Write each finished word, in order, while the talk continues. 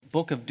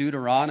book of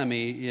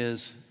Deuteronomy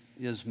is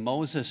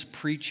Moses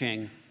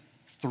preaching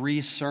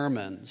three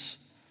sermons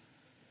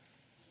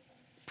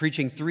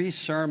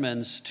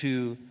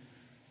to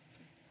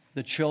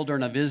the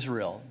children of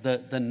Israel,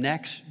 the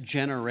next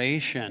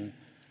generation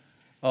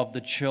of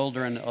the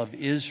children of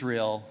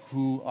Israel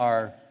who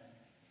are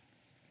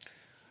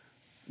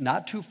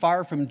not too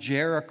far from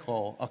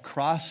Jericho,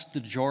 across the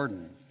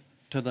Jordan,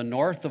 to the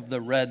north of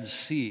the Red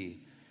Sea.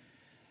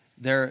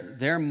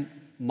 Their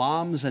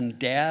moms and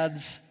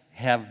dads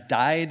have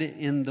died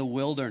in the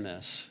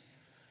wilderness.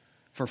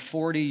 For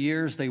 40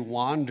 years they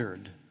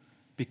wandered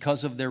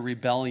because of their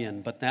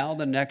rebellion, but now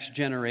the next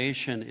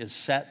generation is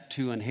set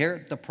to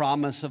inherit the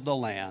promise of the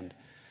land,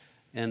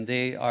 and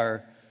they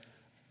are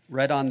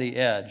right on the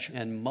edge.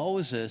 And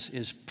Moses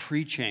is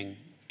preaching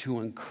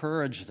to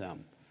encourage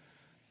them,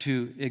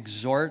 to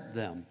exhort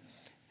them.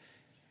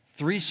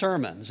 Three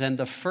sermons, and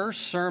the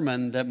first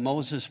sermon that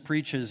Moses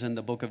preaches in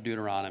the book of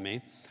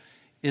Deuteronomy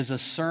is a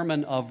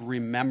sermon of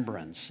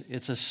remembrance.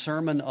 It's a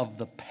sermon of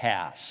the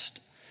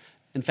past.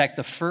 In fact,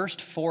 the first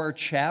four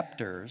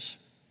chapters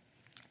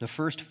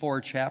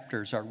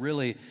are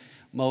really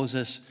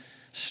Moses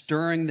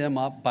stirring them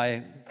up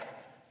by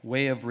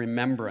way of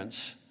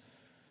remembrance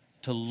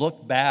to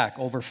look back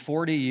over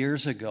 40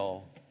 years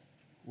ago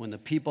when the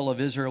people of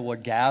Israel were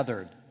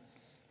gathered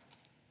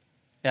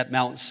at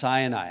Mount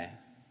Sinai.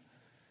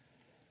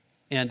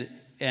 And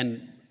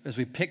as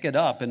we pick it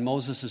up in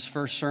Moses'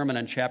 first sermon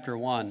in chapter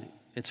 1,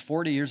 it's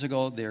 40 years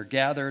ago, they're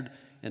gathered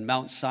in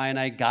Mount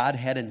Sinai. God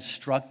had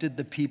instructed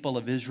the people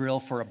of Israel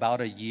for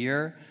about a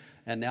year,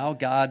 and now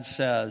God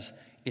says,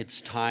 it's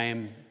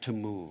time to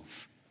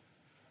move.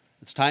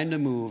 It's time to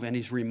move, and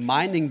he's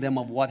reminding them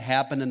of what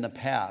happened in the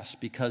past,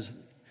 because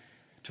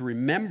to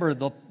remember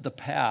the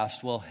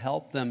past will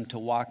help them to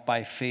walk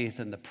by faith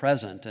in the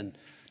present and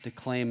to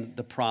claim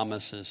the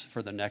promises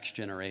for the next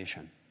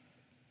generation.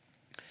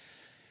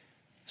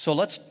 So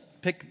let's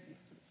pick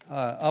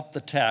up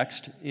the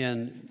text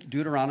in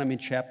Deuteronomy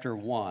chapter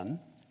 1,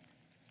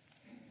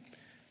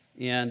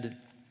 and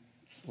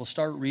we'll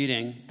start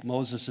reading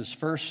Moses'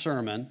 first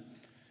sermon,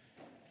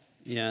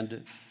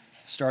 and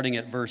starting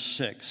at verse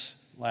 6.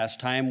 Last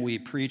time we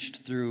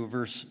preached through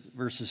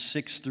verses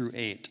 6 through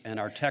 8, and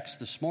our text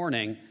this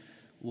morning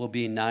will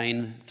be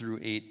 9 through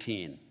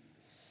 18.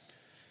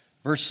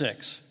 Verse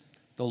 6.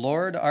 The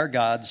Lord our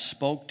God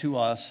spoke to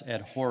us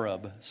at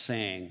Horeb,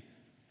 saying,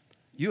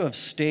 You have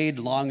stayed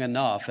long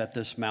enough at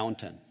this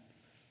mountain.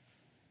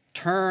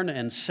 Turn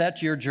and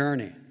set your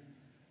journey,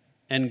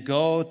 and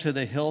go to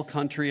the hill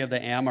country of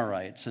the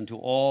Amorites, and to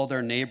all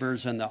their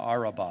neighbors in the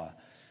Arabah,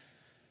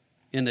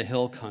 in the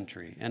hill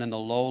country, and in the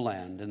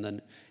lowland,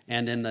 and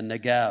in the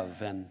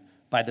Negev, and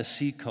by the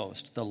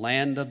seacoast, the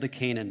land of the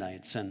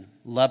Canaanites, and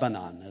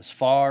Lebanon, as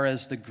far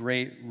as the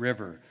great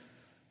river,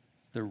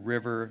 the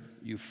river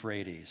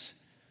Euphrates.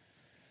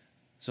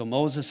 So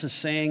Moses is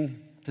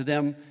saying to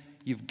them,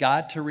 you've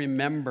got to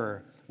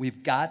remember,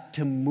 we've got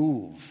to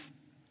move.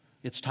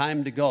 It's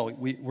time to go.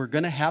 We're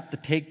going to have to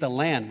take the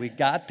land. We've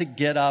got to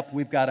get up.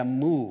 We've got to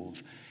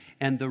move.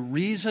 And the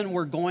reason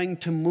we're going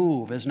to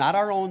move is not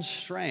our own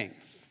strength.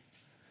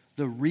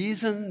 The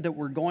reason that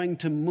we're going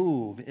to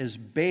move is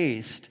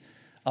based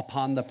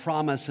upon the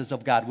promises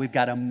of God. We've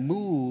got to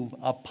move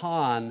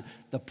upon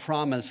the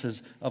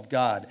promises of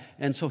God.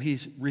 And so he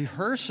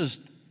rehearses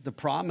the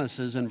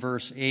promises in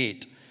verse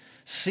 8.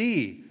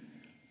 See,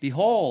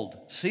 behold,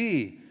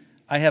 see,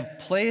 I have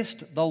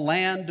placed the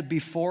land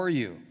before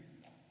you.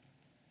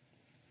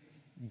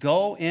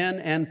 Go in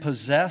and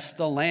possess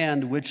the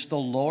land which the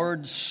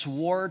Lord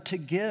swore to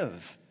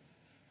give.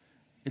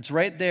 It's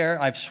right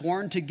there. I've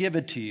sworn to give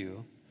it to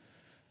you.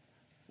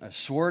 I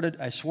swore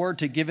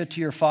to give it to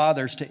your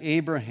fathers, to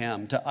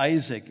Abraham, to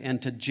Isaac, and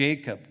to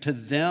Jacob, to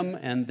them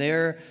and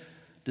their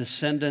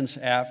descendants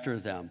after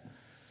them.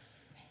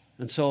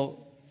 And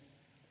so,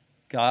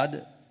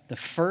 God, the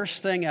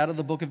first thing out of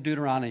the book of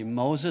Deuteronomy,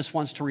 Moses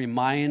wants to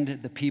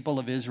remind the people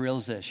of Israel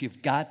is this: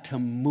 you've got to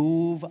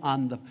move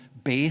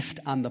based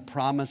on the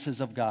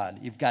promises of God.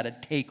 You've got to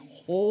take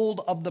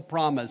hold of the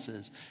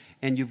promises,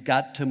 and you've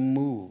got to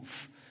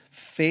move.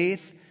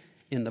 Faith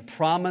in the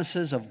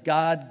promises of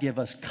God give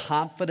us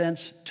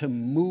confidence to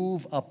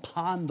move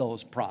upon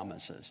those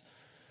promises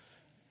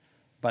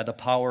by the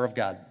power of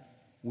God.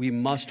 We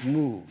must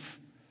move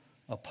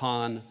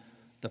upon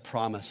the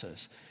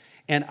promises.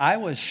 And I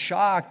was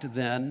shocked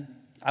then.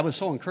 I was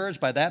so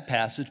encouraged by that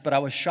passage, but I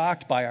was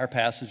shocked by our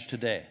passage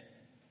today.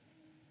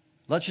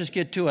 Let's just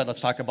get to it. Let's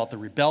talk about the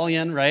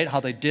rebellion, right? How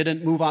they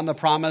didn't move on the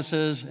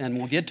promises, and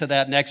we'll get to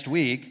that next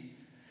week.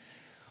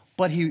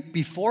 But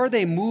before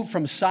they moved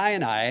from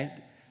Sinai,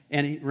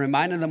 and he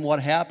reminded them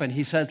what happened,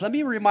 he says, let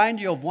me remind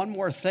you of one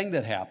more thing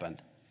that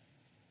happened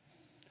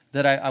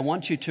that I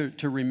want you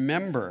to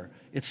remember.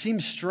 It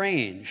seems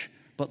strange,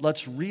 but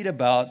let's read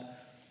about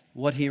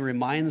what he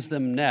reminds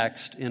them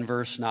next in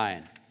verse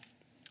 9.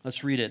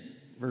 Let's read it,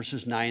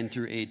 verses 9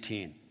 through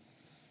 18.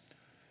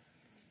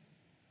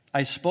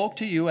 I spoke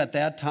to you at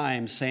that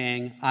time,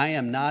 saying, I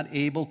am not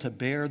able to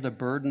bear the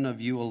burden of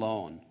you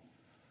alone.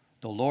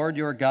 The Lord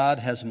your God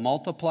has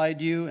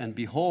multiplied you, and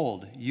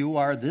behold, you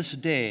are this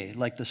day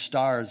like the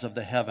stars of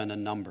the heaven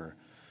in number.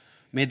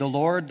 May the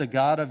Lord, the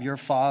God of your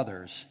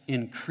fathers,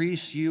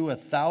 increase you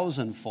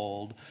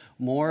 1,000-fold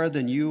more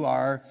than you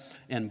are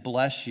and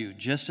bless you,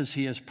 just as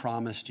he has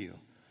promised you.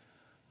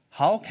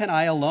 How can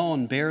I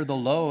alone bear the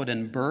load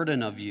and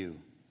burden of you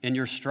in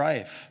your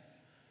strife?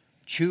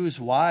 Choose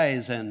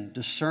wise and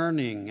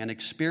discerning and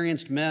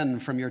experienced men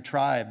from your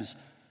tribes,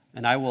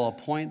 and I will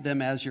appoint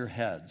them as your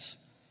heads.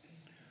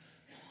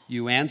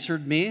 You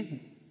answered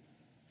me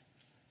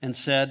and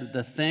said,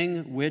 the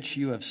thing which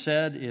you have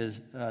said is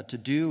to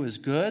do is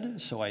good.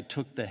 So I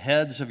took the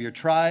heads of your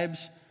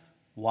tribes,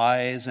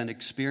 wise and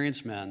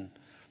experienced men,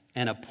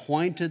 and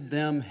appointed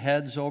them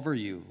heads over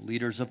you,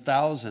 leaders of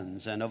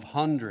thousands and of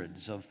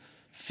hundreds, of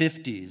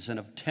 50s and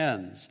of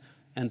 10s,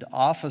 and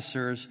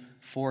officers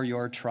for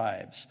your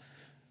tribes.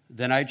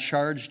 Then I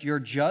charged your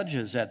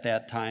judges at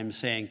that time,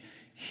 saying,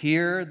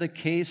 hear the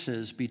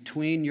cases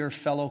between your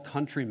fellow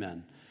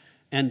countrymen,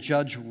 and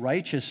judge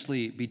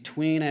righteously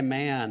between a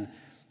man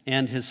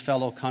and his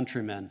fellow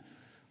countrymen,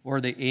 or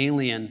the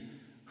alien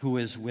who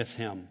is with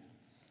him.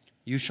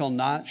 You shall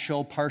not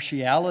show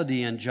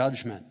partiality in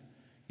judgment.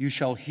 You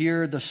shall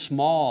hear the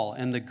small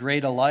and the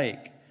great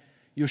alike.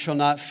 You shall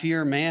not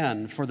fear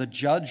man, for the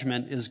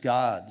judgment is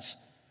God's.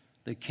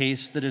 The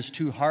case that is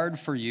too hard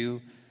for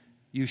you,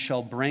 you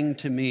shall bring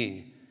to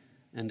me,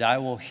 and I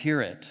will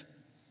hear it.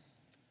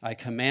 I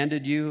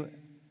commanded you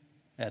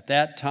at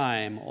that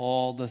time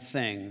all the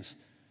things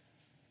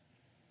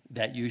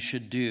that you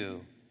should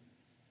do.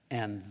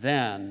 And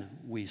then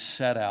we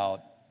set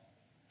out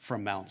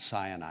from Mount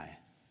Sinai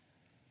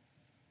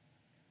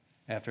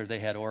after they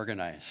had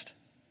organized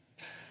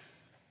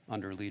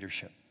under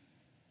leadership.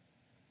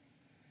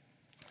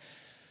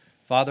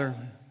 Father,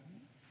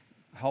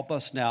 help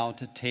us now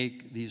to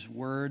take these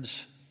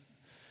words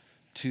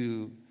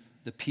to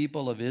the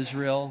people of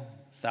Israel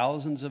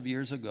thousands of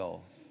years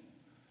ago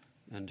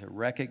and to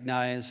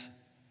recognize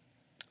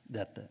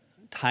that the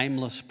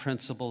timeless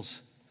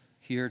principles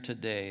here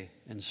today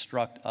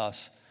instruct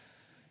us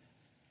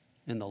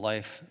in the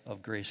life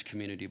of Grace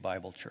Community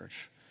Bible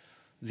Church.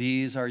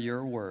 These are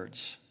your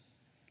words.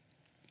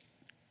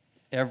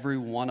 Every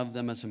one of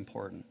them is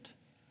important.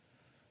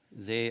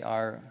 They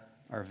are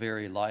our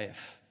very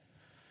life.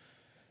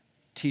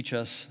 Teach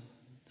us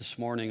this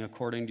morning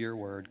according to your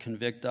word.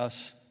 Convict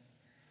us.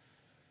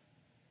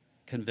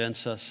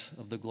 Convince us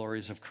of the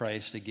glories of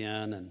Christ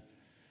again.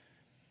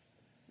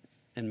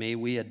 And may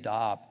we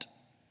adopt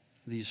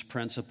these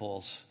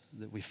principles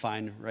that we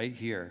find right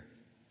here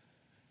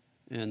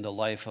in the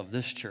life of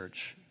this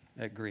church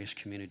at Grace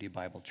Community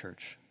Bible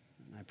Church.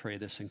 And I pray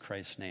this in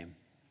Christ's name.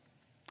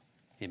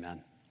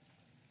 Amen.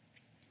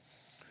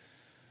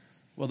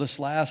 Well, this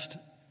last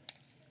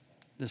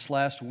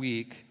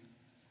week,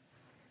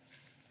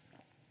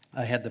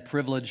 I had the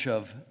privilege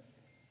of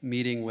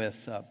meeting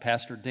with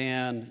Pastor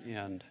Dan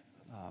and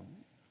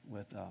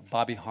with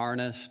Bobby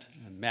Harnest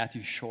and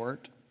Matthew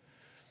Short.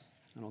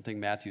 I don't think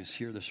Matthew's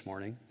here this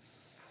morning.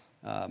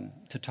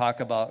 To talk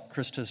about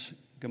Christus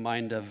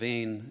Gemeinde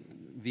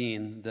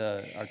Wien,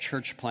 our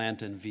church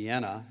plant in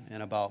Vienna,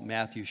 and about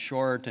Matthew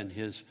Short and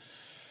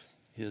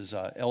his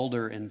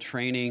elder in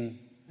training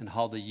and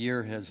how the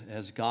year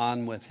has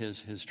gone with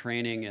his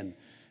training and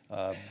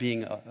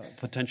being a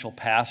potential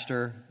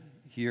pastor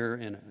here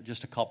in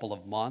just a couple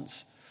of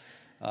months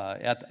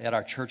at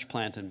our church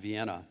plant in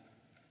Vienna.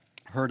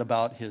 Heard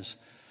about his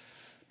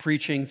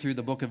preaching through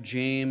the book of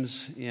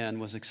James and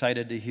was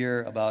excited to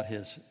hear about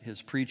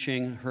his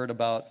preaching. Heard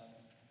about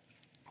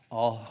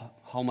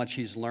how much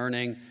he's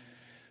learning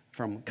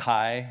from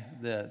Kai,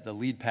 the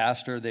lead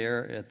pastor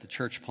there at the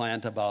church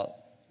plant, about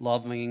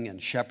loving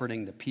and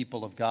shepherding the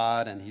people of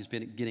God, and he's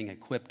been getting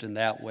equipped in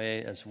that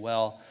way as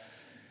well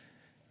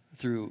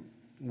through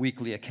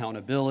weekly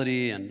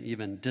accountability and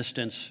even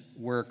distance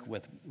work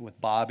with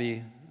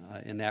Bobby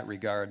in that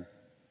regard.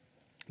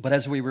 But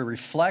as we were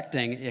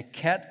reflecting, it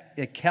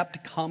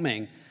kept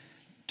coming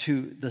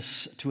to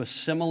a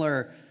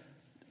similar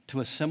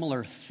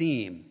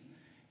theme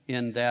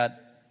in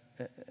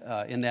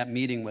that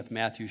meeting with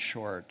Matthew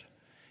Short.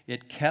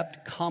 It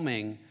kept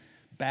coming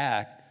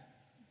back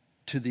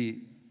to the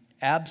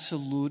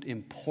absolute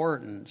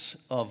importance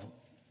of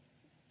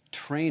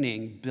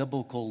training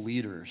biblical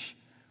leaders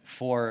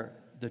for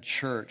the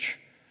church,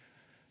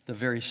 the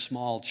very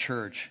small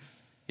church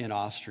in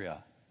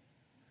Austria.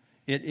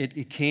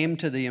 It came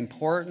to the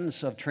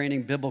importance of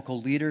training biblical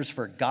leaders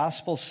for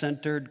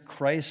gospel-centered,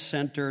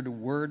 Christ-centered,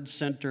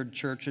 word-centered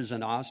churches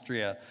in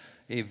Austria,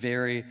 a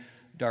very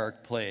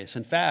dark place.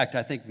 In fact,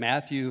 I think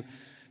Matthew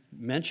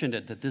mentioned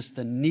it, that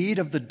the need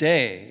of the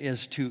day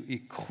is to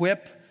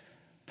equip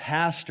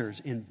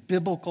pastors in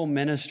biblical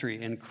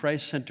ministry, in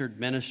Christ-centered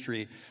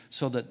ministry,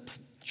 so that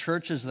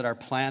churches that are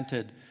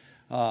planted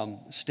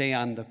stay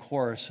on the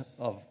course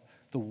of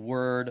the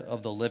word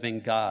of the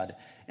living God.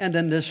 And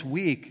then this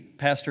week,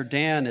 Pastor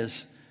Dan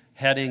is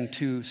heading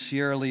to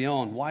Sierra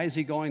Leone. Why is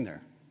he going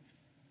there?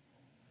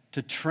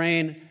 To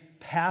train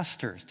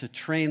pastors, to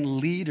train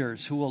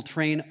leaders who will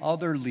train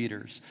other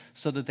leaders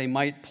so that they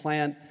might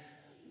plant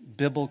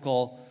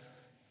biblical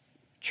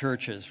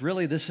churches.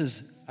 Really, this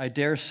is, I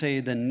dare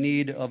say, the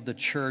need of the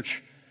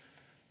church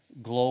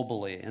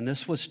globally. And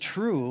this was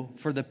true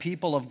for the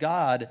people of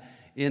God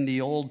in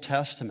the Old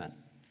Testament.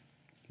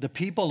 The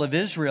people of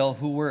Israel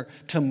who were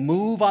to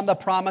move on the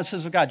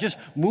promises of God, just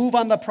move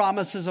on the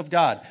promises of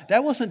God.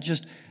 That wasn't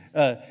just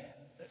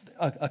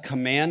a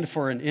command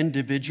for an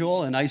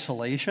individual in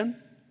isolation.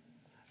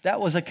 That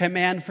was a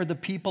command for the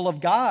people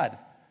of God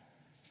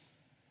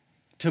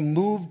to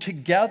move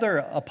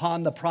together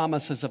upon the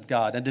promises of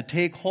God and to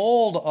take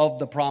hold of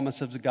the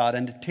promises of God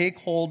and to take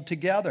hold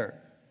together.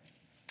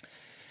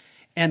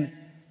 And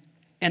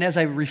as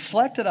I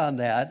reflected on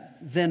that,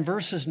 then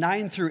verses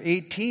 9 through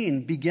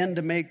 18 begin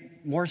to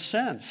make more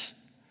sense.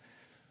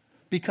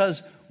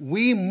 Because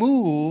we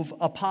move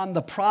upon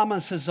the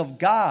promises of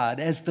God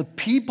as the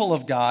people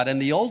of God in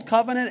the Old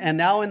Covenant, and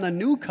now in the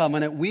New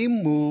Covenant, we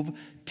move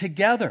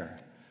together.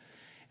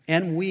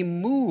 And we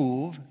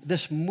move,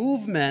 this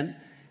movement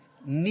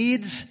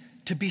needs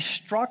to be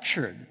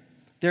structured.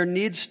 There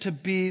needs to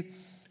be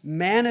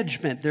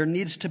management. There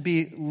needs to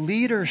be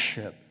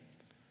leadership.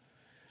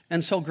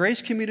 And so,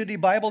 Grace Community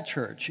Bible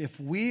Church, if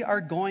we are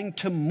going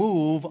to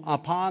move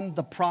upon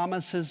the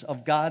promises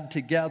of God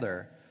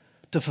together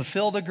to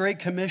fulfill the Great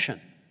Commission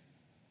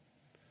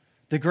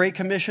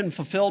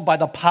fulfilled by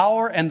the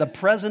power and the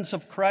presence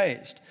of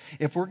Christ,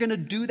 if we're going to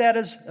do that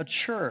as a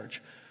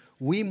church,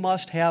 we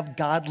must have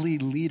godly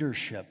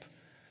leadership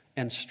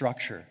and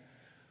structure.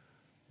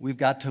 We've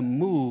got to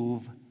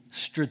move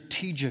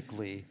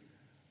strategically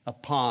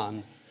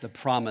upon the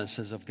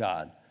promises of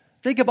God.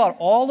 Think about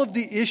all of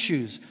the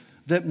issues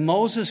that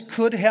Moses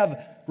could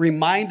have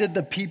reminded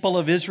the people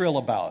of Israel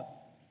about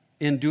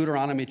in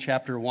Deuteronomy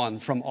chapter 1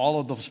 from all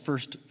of those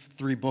first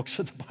 3 books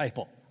of the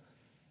Bible.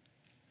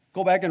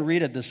 Go back and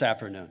read it this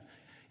afternoon.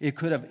 It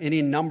could have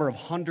any number of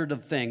hundred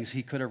of things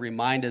he could have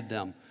reminded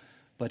them,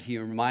 but he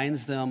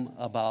reminds them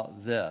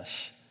about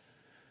this,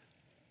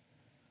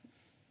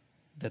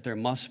 that there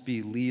must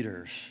be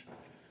leaders,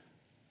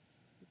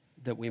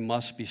 that we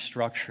must be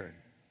structured,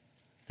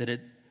 that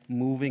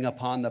moving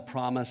upon the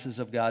promises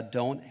of God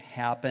don't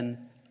happen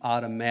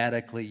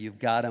automatically. You've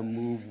got to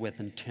move with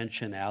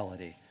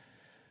intentionality.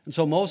 And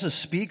so Moses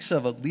speaks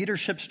of a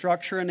leadership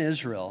structure in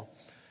Israel,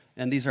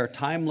 and these are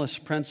timeless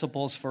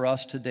principles for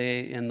us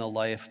today in the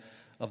life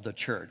of the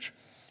church.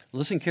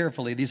 Listen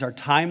carefully. These are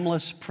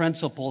timeless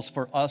principles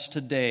for us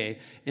today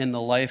in the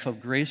life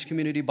of Grace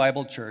Community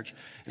Bible Church.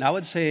 And I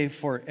would say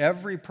for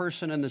every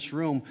person in this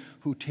room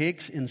who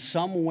takes in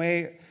some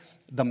way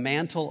the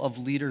mantle of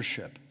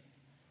leadership,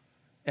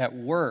 at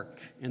work,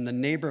 in the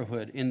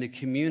neighborhood, in the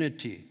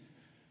community,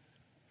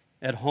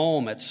 at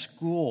home, at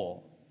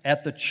school,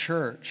 at the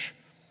church,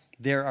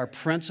 there are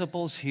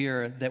principles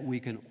here that we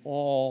can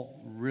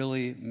all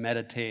really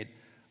meditate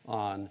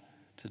on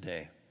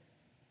today.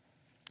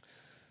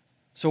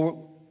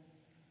 So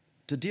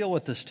to deal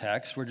with this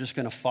text, we're just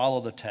going to follow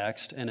the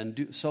text, and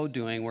in so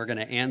doing, we're going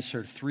to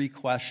answer 3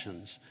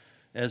 questions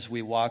as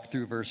we walk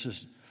through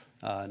verses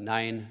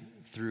 9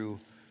 through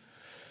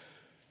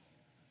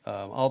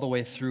all the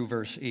way through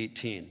verse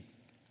 18.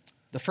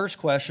 The first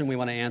question we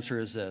want to answer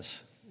is this: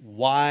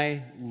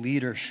 why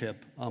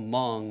leadership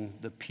among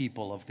the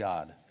people of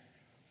God?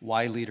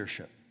 Why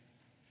leadership?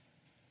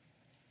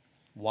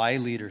 Why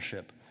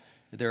leadership?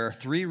 There are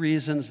 3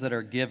 reasons that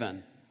are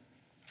given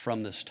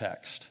from this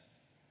text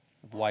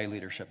of why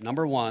leadership.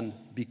 Number 1,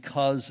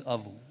 because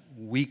of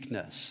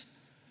weakness.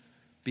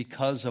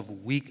 Because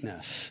of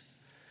weakness.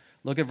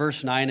 Look at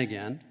verse 9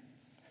 again.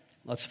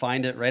 Let's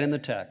find it right in the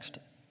text.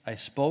 I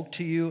spoke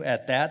to you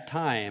at that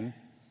time,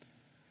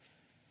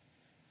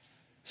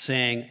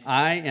 saying,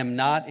 I am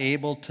not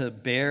able to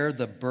bear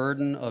the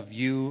burden of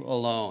you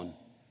alone.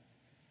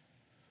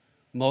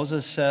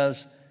 Moses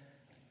says,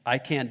 I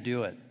can't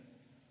do it.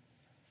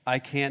 I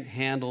can't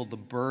handle the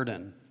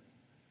burden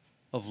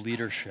of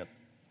leadership.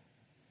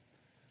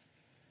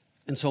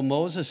 And so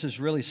Moses is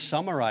really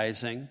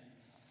summarizing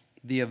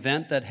the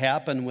event that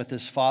happened with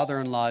his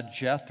father-in-law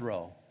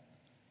Jethro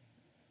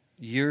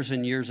years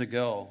and years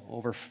ago,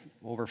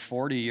 over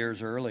 40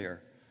 years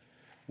earlier,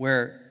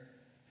 where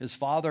his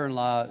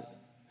father-in-law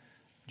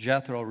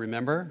Jethro,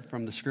 remember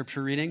from the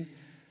scripture reading,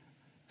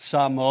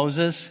 saw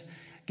Moses,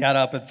 got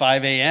up at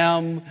 5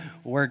 a.m.,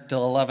 worked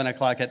till 11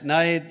 o'clock at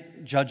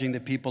night, judging the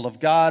people of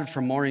God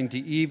from morning to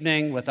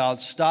evening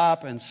without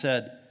stop, and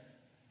said,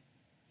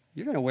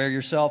 you're going to wear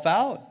yourself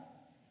out.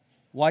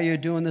 Why are you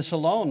doing this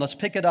alone? Let's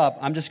pick it up.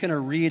 I'm just going to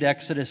read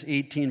Exodus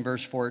 18,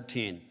 verse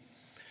 14.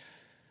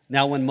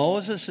 Now, when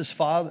Moses'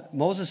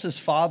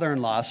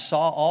 father-in-law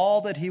saw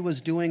all that he was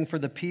doing for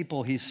the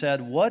people, he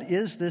said, what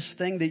is this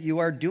thing that you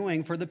are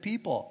doing for the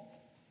people?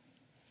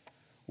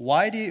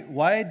 Why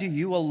do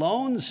you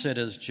alone sit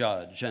as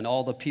judge, and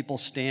all the people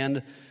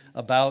stand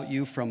about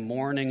you from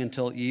morning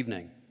until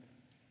evening?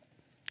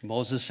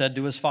 Moses said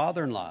to his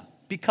father-in-law,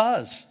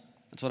 because.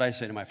 That's what I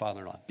say to my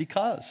father-in-law,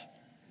 because.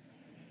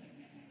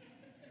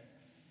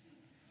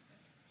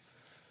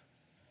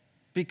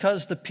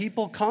 because the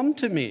people come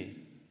to me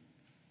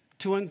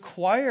to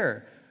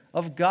inquire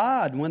of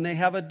God when they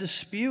have a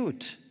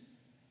dispute.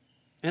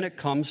 And it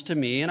comes to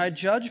me, and I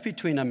judge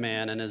between a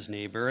man and his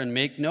neighbor and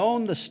make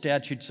known the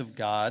statutes of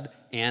God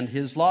and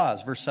his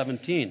laws. Verse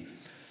 17,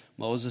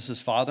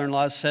 Moses'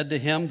 father-in-law said to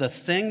him, the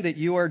thing that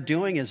you are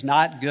doing is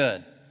not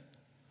good.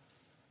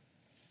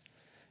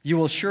 You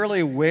will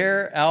surely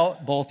wear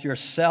out both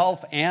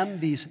yourself and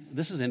these,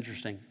 this is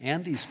interesting,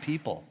 and these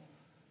people.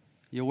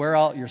 You wear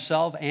out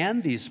yourself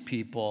and these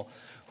people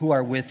who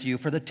are with you,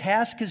 for the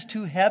task is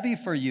too heavy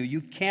for you.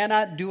 You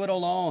cannot do it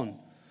alone.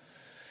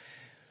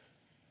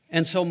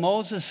 And so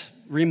Moses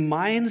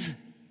reminds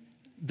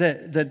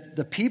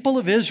the people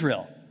of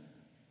Israel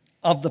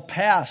of the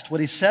past, what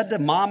he said to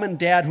mom and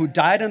dad who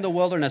died in the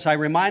wilderness. I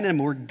reminded them,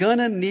 we're going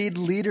to need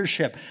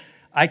leadership.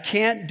 I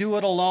can't do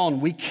it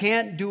alone. We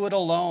can't do it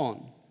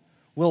alone.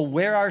 We'll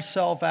wear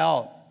ourselves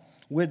out.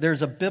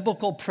 There's a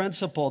biblical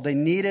principle. They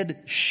needed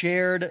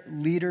shared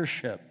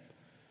leadership.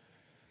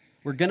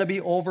 We're going to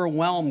be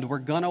overwhelmed. We're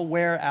going to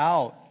wear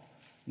out,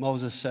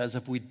 Moses says,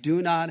 if we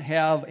do not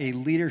have a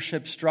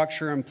leadership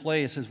structure in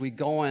place as we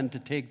go in to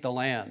take the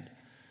land.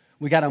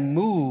 We got to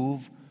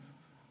move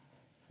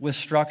with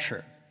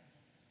structure.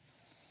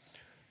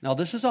 Now,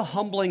 this is a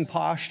humbling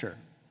posture.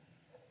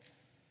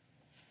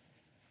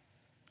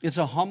 It's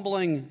a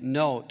humbling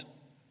note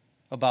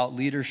about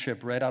leadership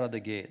right out of the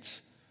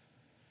gates.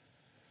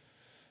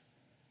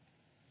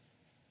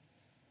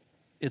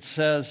 It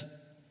says,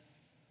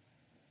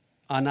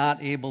 I'm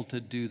not able to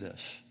do this.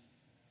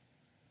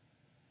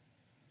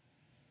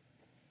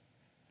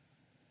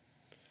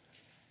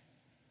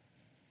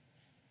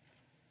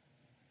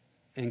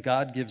 And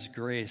God gives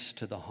grace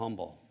to the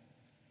humble.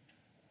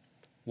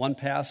 One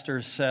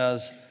pastor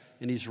says,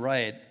 and he's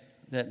right,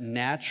 that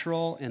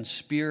natural and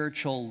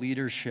spiritual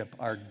leadership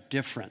are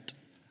different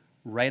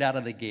right out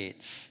of the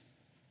gates.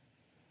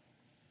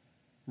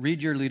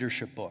 Read your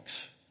leadership books.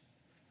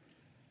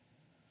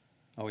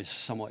 I always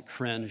somewhat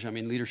cringe. I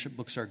mean, leadership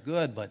books are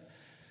good, but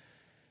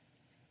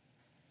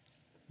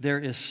there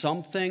is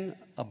something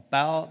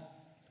about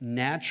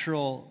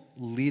natural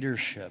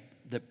leadership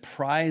that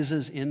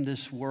prizes in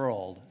this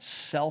world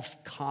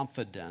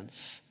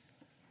self-confidence.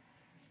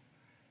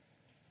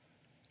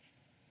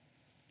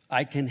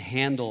 I can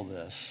handle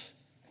this.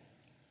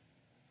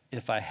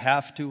 If I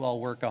have to, I'll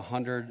work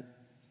 100,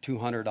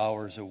 200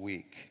 hours a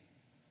week.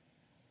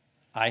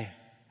 I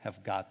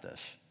have got this.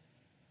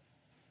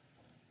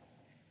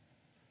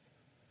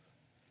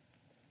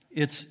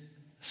 It's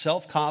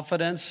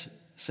self-confidence,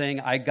 saying,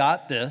 I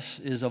got this,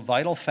 is a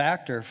vital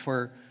factor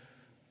for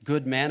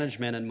good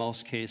management in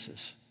most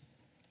cases.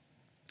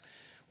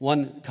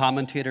 One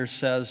commentator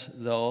says,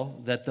 though,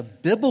 that the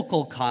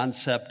biblical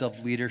concept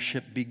of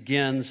leadership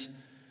begins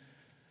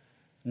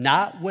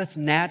not with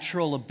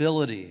natural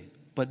ability,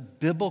 but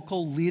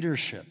biblical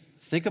leadership.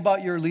 Think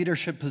about your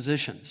leadership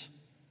positions.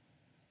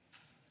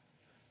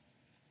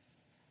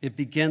 It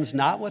begins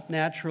not with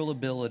natural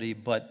ability,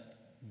 but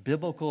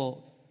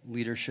biblical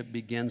leadership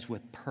begins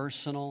with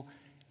personal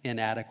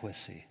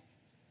inadequacy.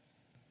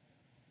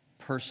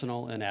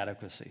 Personal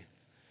inadequacy.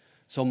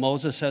 So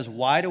Moses says,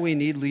 why do we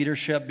need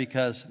leadership?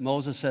 Because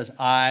Moses says,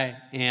 I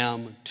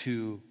am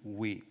too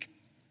weak.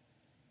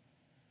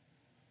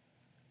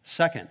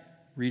 Second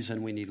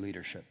reason we need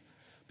leadership,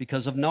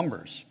 because of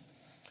numbers.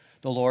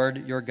 The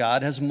Lord your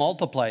God has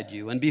multiplied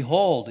you, and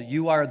behold,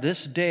 you are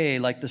this day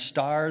like the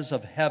stars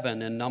of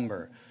heaven in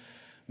number.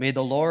 May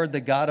the Lord,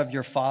 the God of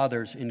your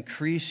fathers,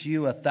 increase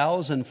you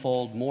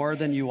 1,000-fold more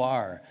than you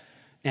are,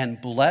 and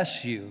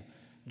bless you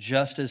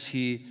just as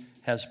he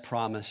has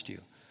promised you.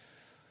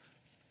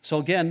 So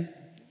again,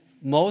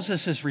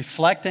 Moses is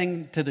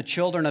reflecting to the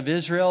children of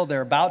Israel.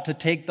 They're about to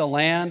take the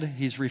land.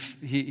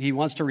 He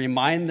wants to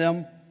remind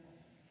them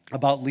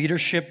about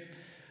leadership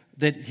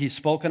that he's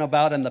spoken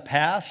about in the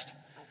past.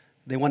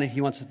 He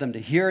wants them to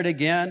hear it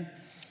again.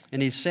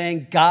 And he's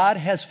saying God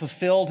has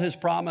fulfilled his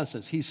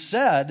promises. He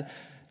said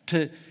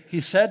to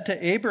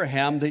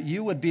Abraham that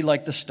you would be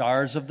like the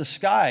stars of the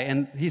sky.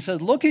 And he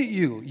said, look at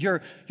you.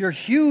 You're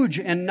huge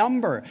in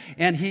number.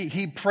 And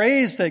he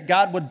prays that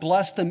God would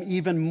bless them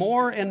even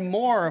more and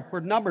more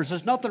with numbers.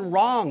 There's nothing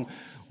wrong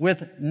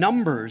with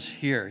numbers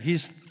here.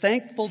 He's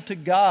thankful to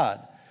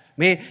God.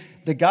 May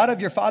the God of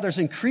your fathers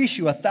increase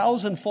you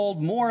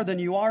 1,000-fold more than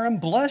you are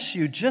and bless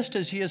you just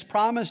as he has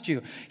promised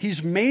you.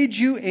 He's made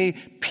you a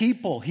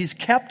people. He's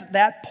kept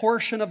that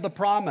portion of the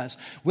promise.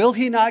 Will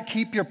he not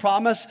keep your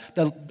promise,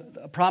 the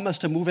promise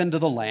to move into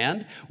the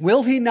land?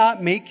 Will he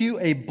not make you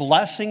a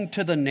blessing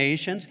to the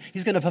nations?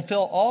 He's going to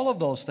fulfill all of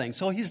those things.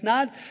 So he's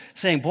not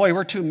saying, boy,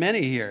 we're too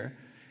many here.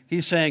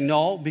 He's saying,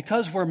 no,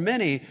 because we're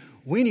many,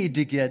 we need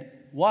to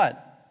get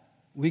what?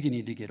 We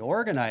need to get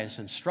organized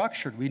and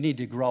structured. We need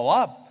to grow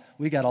up.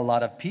 We got a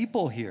lot of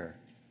people here.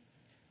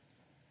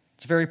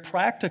 It's very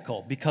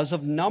practical. Because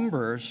of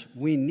numbers,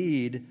 we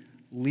need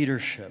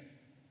leadership.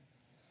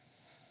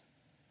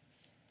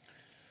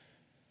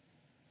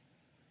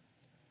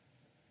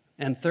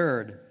 And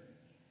third,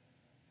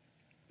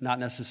 not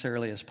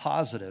necessarily as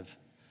positive,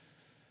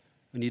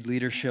 We need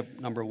leadership,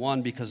 number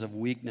one, because of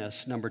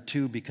weakness. Number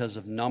two, because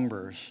of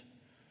numbers.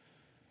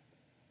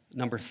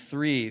 Number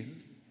three,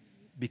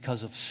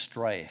 because of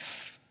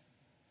strife.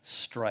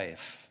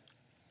 Strife.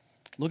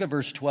 Look at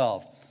verse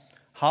 12.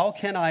 How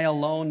can I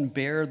alone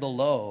bear the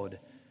load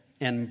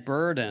and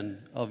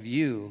burden of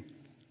you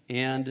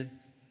and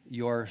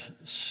your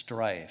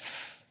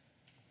strife?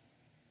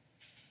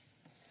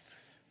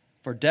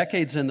 For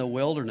decades in the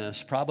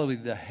wilderness, probably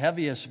the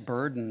heaviest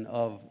burden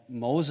of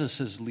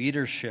Moses'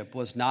 leadership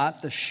was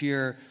not the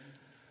sheer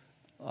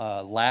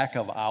lack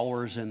of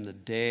hours in the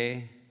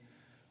day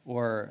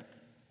or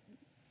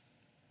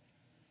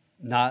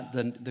not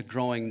the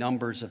growing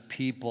numbers of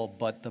people,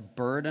 but the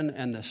burden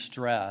and the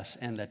stress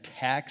and the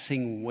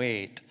taxing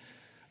weight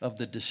of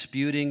the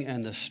disputing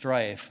and the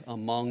strife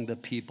among the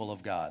people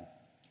of God.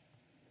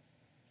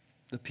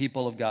 The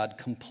people of God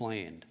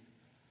complained.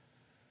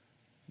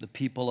 The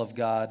people of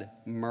God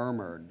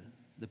murmured.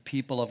 The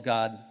people of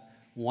God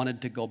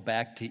wanted to go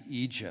back to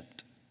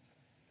Egypt.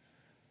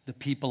 The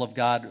people of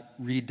God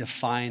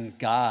redefined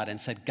God and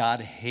said,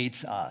 God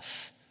hates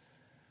us.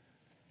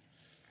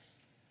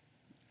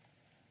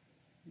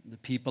 The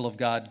people of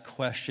God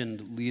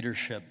questioned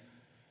leadership,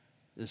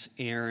 this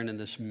Aaron and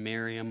this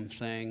Miriam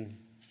thing.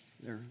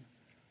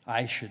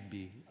 I should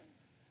be.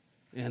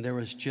 And there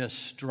was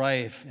just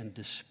strife and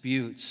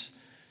disputes.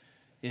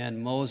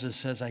 And Moses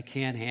says, I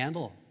can't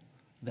handle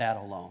that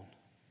alone.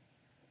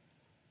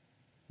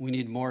 We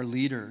need more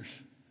leaders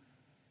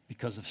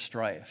because of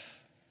strife.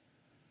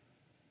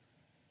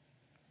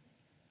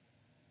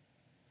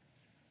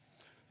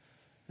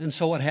 And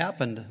so what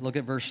happened? Look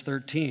at verse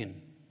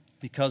 13.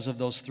 Because of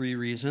those three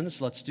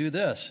reasons, let's do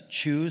this.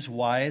 Choose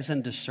wise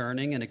and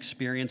discerning and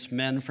experienced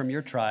men from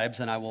your tribes,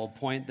 and I will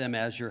appoint them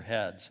as your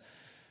heads.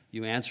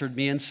 You answered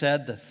me and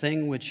said, the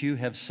thing which you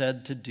have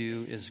said to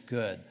do is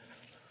good.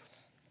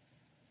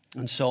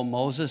 And so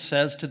Moses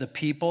says to the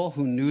people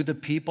who knew the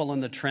people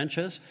in the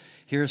trenches,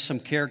 here's some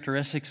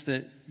characteristics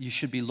that you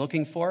should be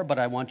looking for, but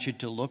I want you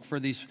to look for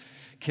these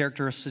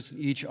characteristics in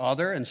each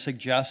other and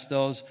suggest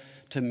those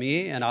to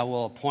me, and I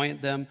will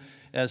appoint them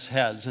as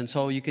heads. And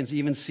so you can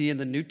even see in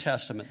the New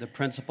Testament the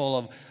principle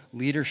of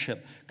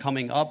leadership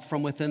coming up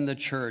from within the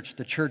church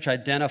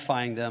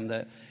identifying them,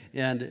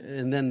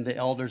 and then the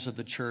elders of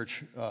the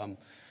church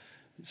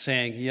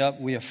saying,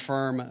 yep, we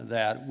affirm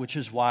that, which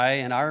is why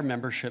in our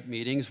membership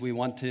meetings we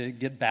want to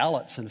get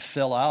ballots and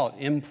fill out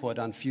input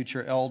on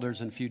future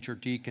elders and future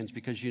deacons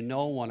because you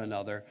know one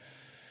another,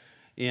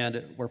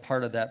 and we're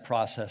part of that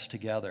process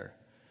together.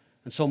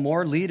 And so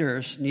more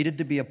leaders needed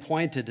to be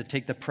appointed to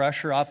take the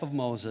pressure off of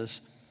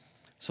Moses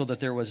so that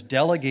there was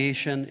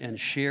delegation and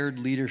shared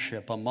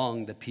leadership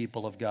among the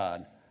people of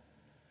God.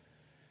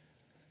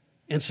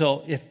 And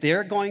so if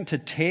they're going to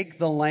take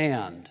the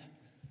land,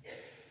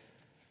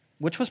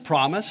 which was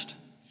promised,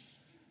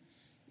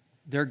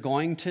 they're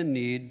going to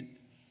need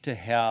to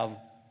have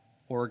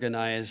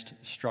organized,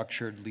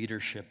 structured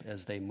leadership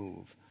as they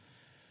move.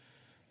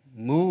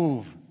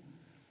 Move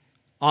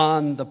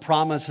on the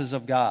promises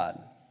of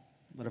God.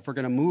 But if we're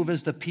going to move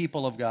as the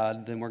people of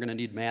God, then we're going to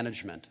need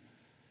management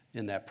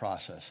in that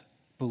process.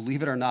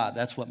 Believe it or not,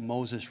 that's what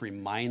Moses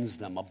reminds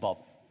them above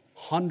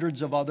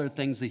hundreds of other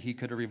things that he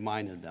could have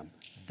reminded them.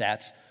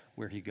 That's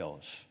where he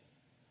goes.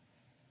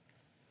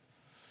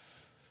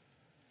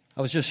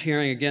 I was just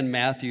hearing again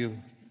Matthew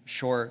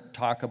Short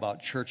talk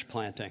about church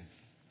planting.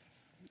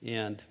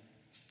 And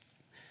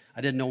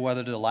I didn't know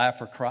whether to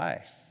laugh or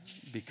cry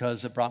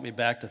because it brought me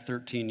back to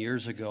 13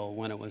 years ago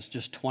when it was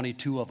just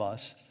 22 of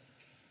us.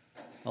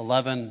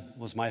 11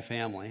 was my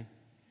family,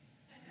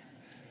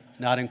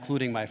 not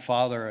including my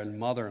father and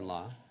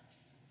mother-in-law.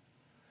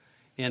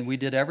 And we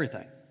did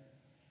everything.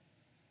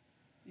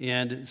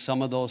 And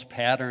some of those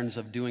patterns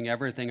of doing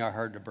everything are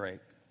hard to break.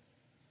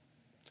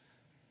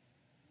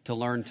 To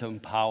learn to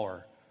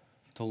empower,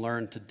 to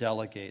learn to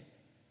delegate.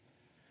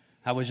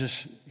 I was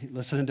just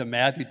listening to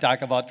Matthew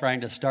talk about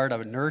trying to start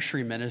a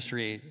nursery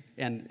ministry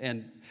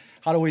and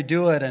how do we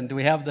do it and do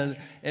we have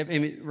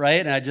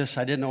right? And I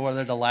didn't know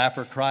whether to laugh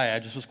or cry. I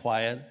just was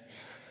quiet.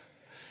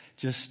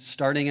 Just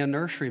starting a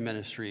nursery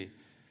ministry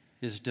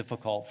is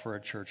difficult for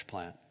a church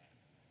plant.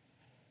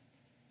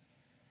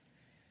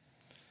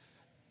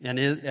 And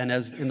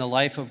as in the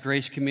life of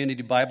Grace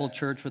Community Bible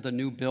Church with a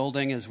new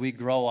building, as we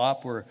grow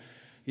up,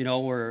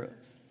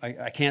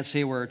 I can't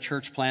say we're a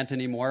church plant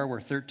anymore.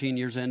 We're 13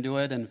 years into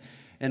it.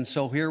 And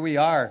so here we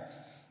are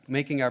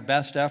making our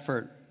best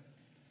effort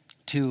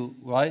to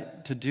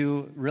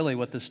do really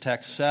what this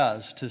text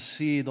says, to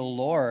see the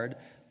Lord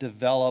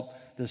develop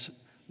this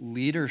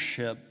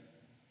leadership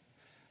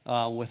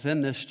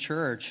within this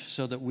church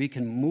so that we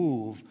can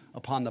move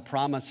upon the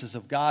promises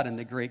of God and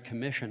the Great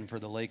Commission for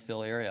the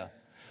Lakeville area.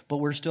 But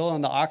we're still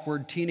in the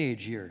awkward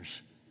teenage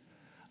years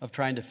of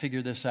trying to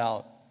figure this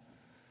out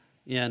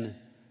in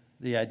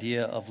the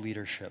idea of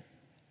leadership.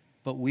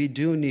 But we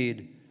do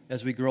need,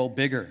 as we grow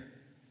bigger,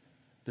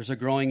 there's a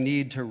growing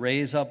need to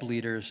raise up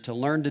leaders, to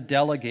learn to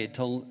delegate,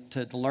 to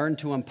learn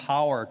to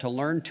empower, to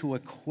learn to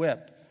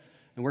equip.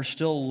 And we're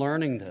still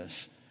learning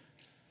this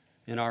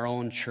in our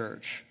own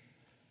church.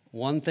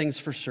 One thing's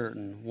for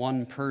certain,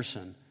 one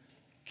person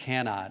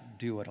cannot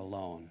do it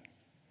alone.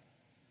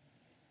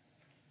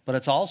 But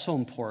it's also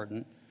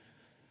important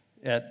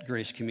at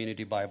Grace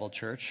Community Bible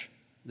Church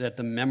that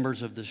the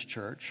members of this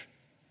church,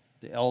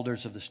 the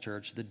elders of this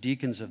church, the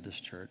deacons of this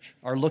church,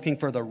 are looking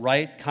for the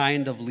right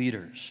kind of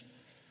leaders.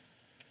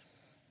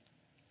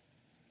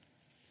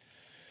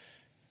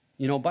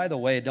 You know, by the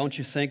way, don't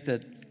you think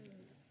that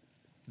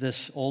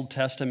this Old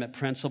Testament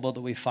principle that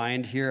we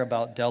find here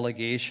about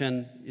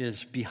delegation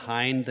is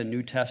behind the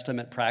New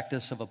Testament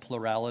practice of a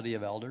plurality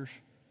of elders?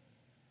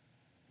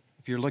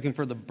 If you're looking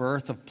for the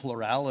birth of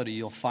plurality,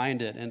 you'll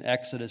find it in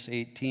Exodus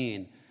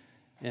 18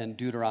 and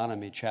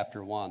Deuteronomy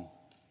chapter 1.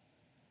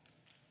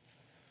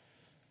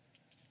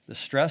 The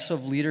stress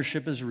of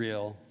leadership is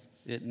real.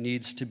 It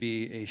needs to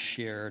be a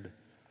shared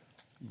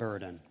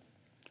burden.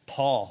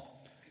 Paul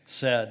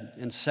said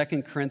in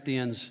 2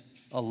 Corinthians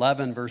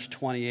 11, verse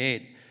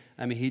 28,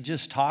 he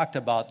just talked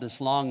about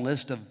this long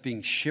list of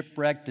being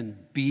shipwrecked and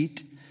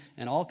beat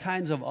and all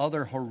kinds of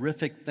other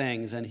horrific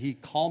things. And he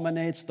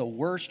culminates, the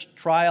worst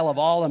trial of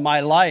all in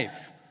my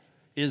life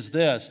is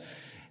this.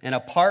 And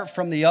apart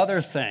from the other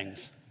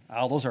things,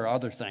 those are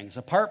other things.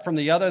 Apart from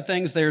the other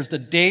things, there's the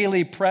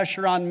daily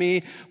pressure on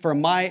me for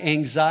my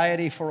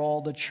anxiety for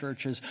all the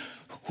churches.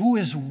 Who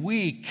is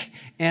weak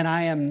and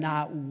I am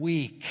not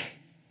weak,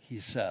 he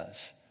says.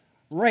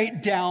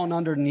 Right down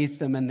underneath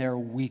them in their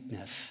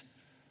weakness.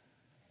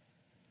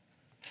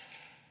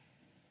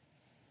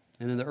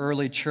 And in the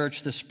early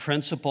church, this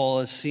principle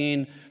is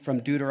seen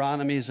from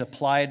Deuteronomy is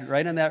applied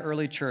right in that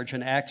early church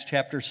in Acts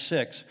chapter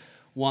 6,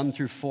 1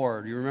 through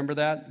 4. Do you remember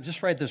that?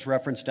 Just write this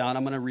reference down.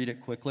 I'm going to read it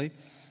quickly.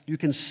 You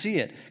can see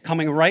it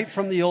coming right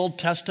from the Old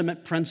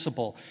Testament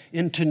principle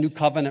into New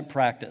Covenant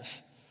practice.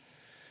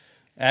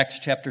 Acts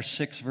chapter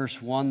 6, verse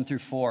 1 through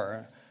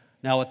 4.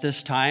 Now at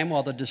this time,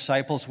 while the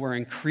disciples were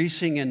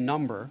increasing in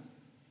number,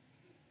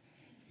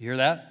 you hear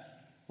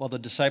that? While the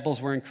disciples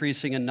were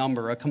increasing in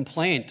number, a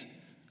complaint.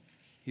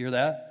 Hear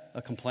that?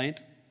 A complaint?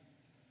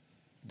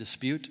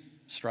 Dispute?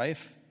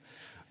 Strife?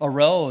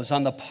 Arose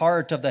on the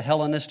part of the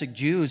Hellenistic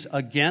Jews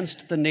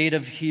against the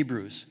native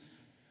Hebrews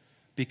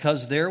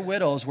because their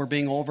widows were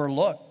being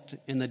overlooked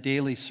in the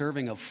daily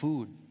serving of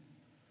food.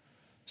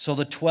 So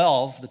the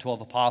 12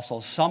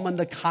 apostles, summoned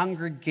the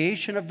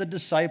congregation of the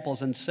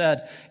disciples and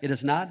said, "It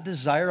is not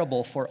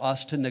desirable for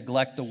us to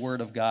neglect the word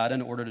of God in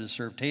order to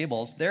serve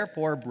tables.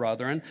 Therefore,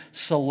 brethren,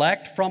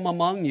 select from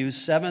among you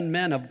 7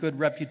 men of good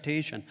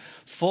reputation,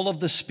 full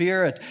of the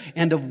Spirit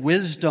and of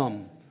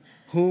wisdom,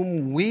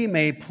 whom we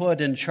may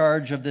put in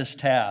charge of this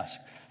task.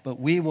 But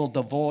we will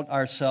devote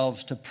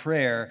ourselves to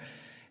prayer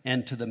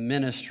and to the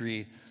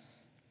ministry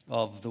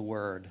of the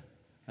word."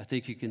 I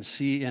think you can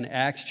see in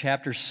Acts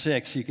chapter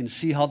 6, you can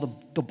see how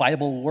the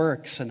Bible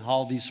works and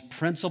how these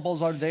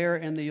principles are there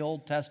in the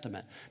Old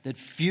Testament that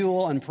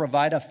fuel and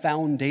provide a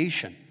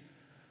foundation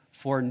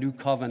for New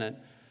Covenant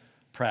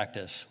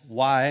practice.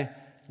 Why?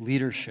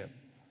 Leadership.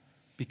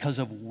 Because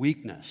of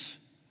weakness,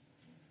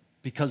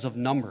 because of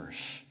numbers,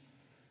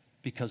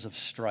 because of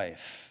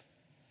strife.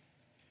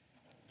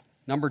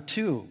 Number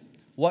 2,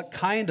 what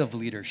kind of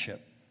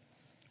leadership?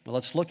 Well,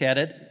 let's look at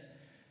it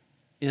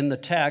in the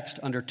text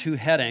under 2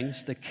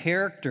 headings, the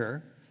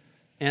character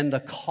and the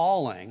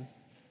calling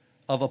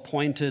of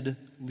appointed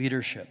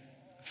leadership.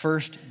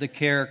 First, the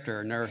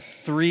character. And there are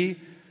 3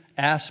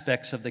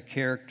 aspects of the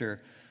character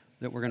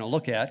that we're going to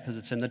look at because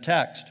it's in the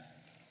text.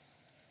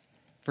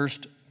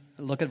 First,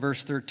 look at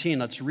verse 13.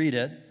 Let's read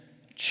it.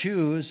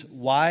 Choose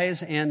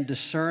wise and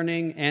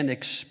discerning and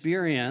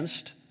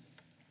experienced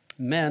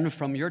men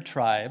from your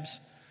tribes,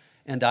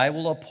 and I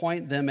will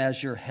appoint them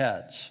as your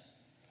heads.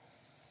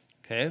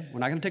 Okay, we're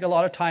not going to take a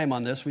lot of time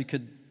on this. We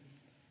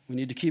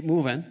need to keep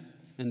moving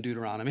in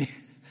Deuteronomy.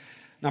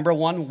 Number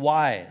 1,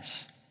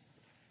 wise.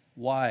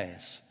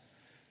 Wise.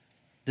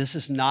 This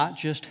is not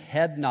just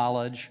head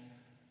knowledge,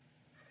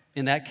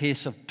 in that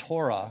case of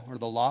Torah or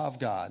the law of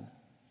God.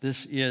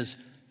 This is,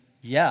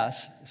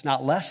 yes, it's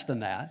not less than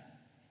that.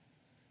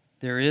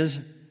 There is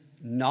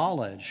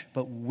knowledge,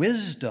 but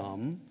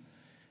wisdom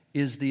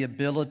is the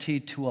ability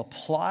to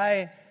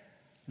apply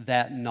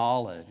that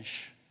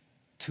knowledge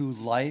to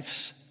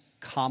life's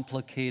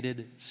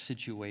complicated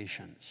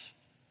situations.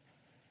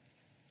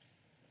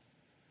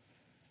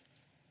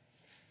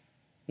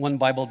 One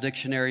Bible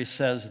dictionary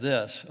says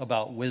this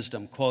about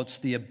wisdom, quotes,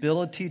 "The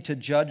ability to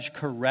judge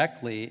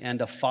correctly and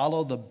to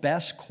follow the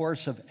best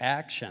course of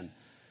action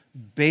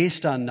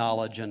based on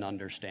knowledge and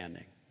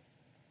understanding."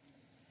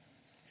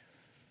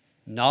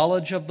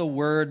 Knowledge of the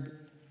word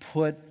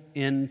put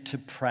into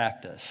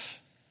practice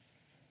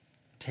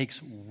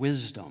takes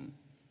wisdom.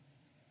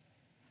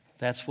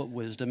 That's what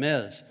wisdom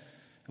is.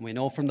 And we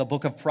know from the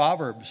book of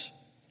Proverbs,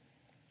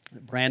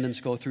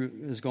 Brandon's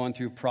is going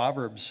through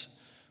Proverbs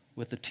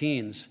with the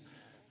teens.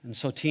 And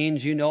so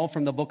teens, you know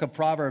from the book of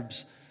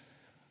Proverbs,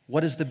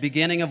 what is the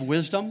beginning of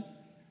wisdom?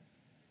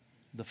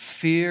 The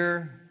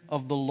fear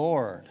of the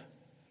Lord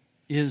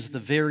is the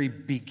very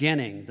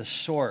beginning, the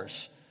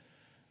source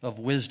of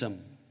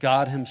wisdom,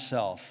 God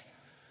himself.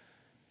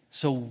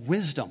 So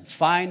wisdom,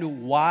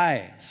 find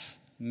wise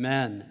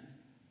men.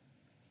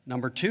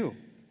 Number 2,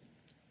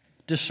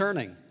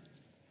 discerning.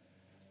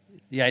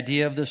 The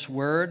idea of this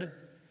word,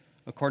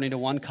 according to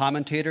one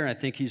commentator, and I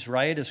think he's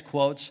right, is,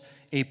 quotes,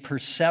 a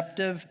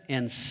perceptive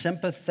and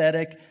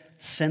sympathetic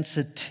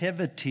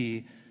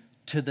sensitivity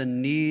to the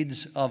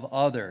needs of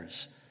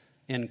others,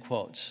 end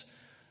quotes.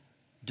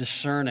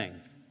 Discerning.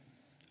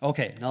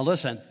 Okay, now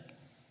listen.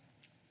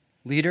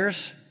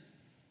 Leaders,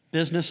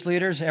 business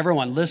leaders,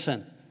 everyone,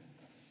 listen.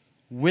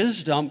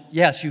 Wisdom,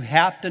 yes, you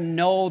have to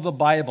know the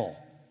Bible.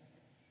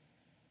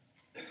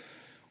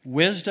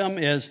 Wisdom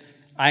is,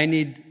 I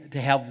need to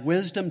have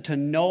wisdom to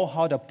know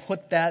how to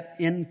put that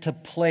into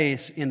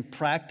place in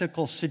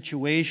practical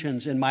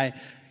situations in my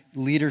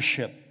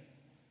leadership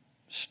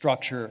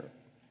structure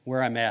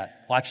where I'm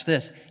at. Watch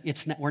this.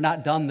 We're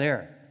not done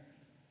there.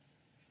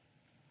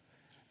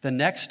 The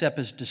next step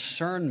is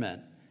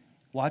discernment.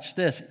 Watch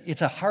this.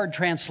 It's a hard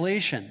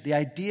translation. The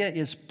idea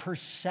is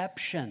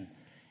perception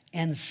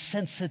and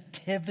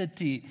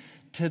sensitivity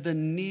to the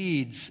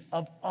needs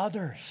of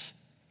others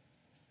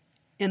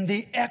in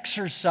the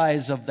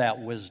exercise of that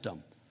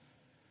wisdom.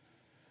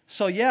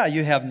 So yeah,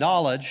 you have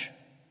knowledge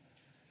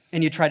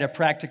and you try to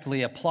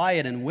practically apply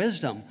it in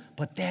wisdom,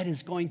 but that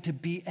is going to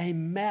be a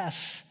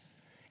mess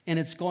and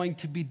it's going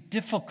to be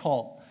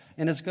difficult.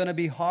 And it's going to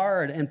be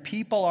hard, and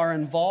people are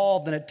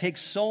involved, and it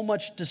takes so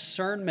much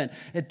discernment.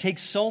 It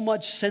takes so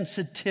much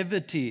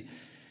sensitivity,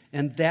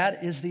 and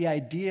that is the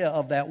idea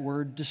of that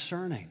word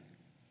discerning.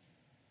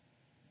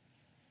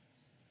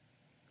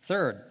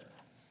 Third,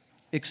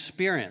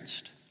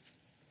 experienced.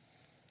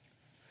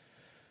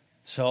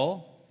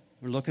 So,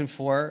 we're looking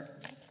for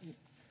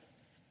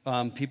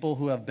people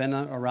who have been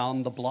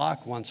around the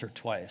block once or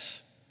twice.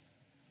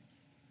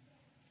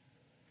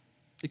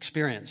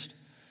 Experienced.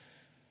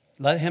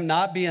 Let him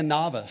not be a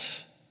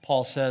novice,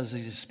 Paul says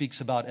as he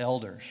speaks about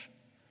elders,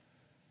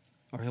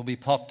 or he'll be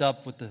puffed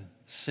up with the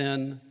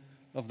sin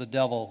of the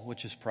devil,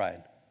 which is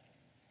pride.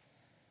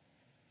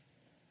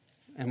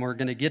 And we're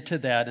going to get to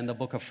that in the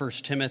book of 1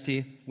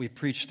 Timothy. We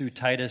preach through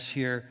Titus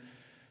here,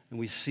 and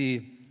we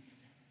see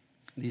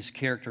these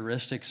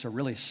characteristics are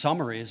really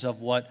summaries of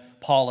what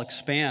Paul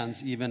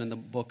expands even in the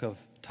book of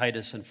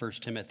Titus and 1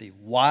 Timothy.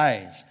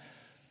 Wise,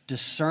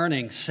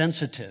 discerning,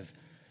 sensitive,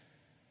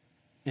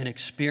 and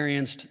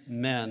experienced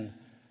men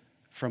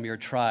from your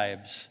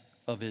tribes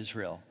of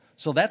Israel.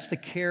 So that's the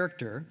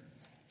character.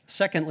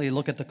 Secondly,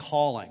 look at the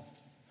calling.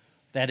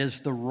 That is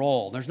the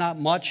role. There's not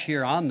much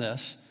here on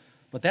this,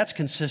 but that's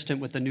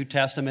consistent with the New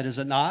Testament, is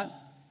it not?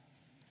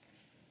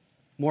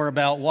 More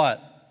about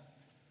what?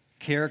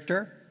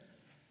 Character.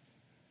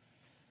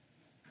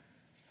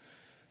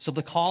 So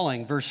the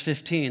calling, verse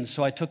 15.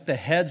 So I took the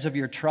heads of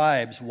your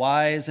tribes,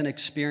 wise and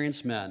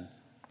experienced men,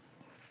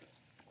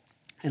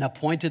 and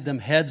appointed them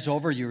heads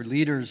over your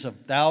leaders of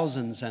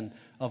thousands and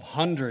of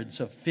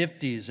hundreds, of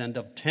fifties and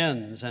of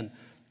tens, and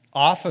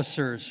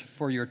officers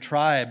for your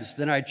tribes.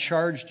 Then I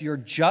charged your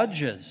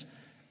judges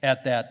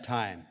at that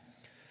time.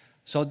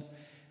 So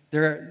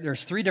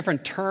there's 3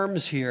 different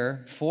terms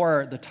here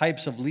for the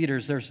types of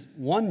leaders. There's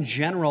one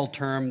general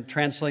term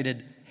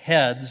translated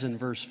heads in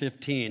verse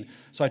 15.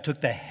 So I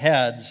took the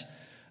heads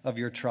of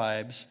your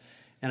tribes,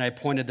 and I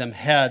appointed them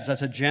heads.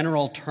 That's a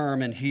general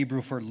term in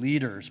Hebrew for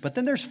leaders. But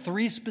then there's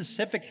 3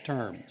 specific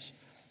terms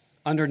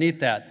underneath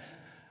that.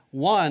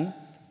 One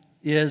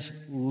is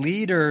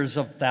leaders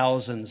of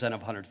thousands and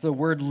of hundreds. The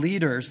word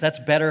leaders, that's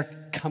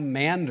better,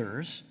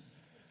 commanders.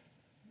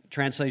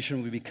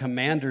 Translation would be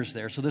commanders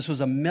there. So this was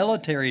a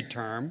military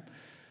term,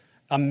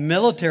 a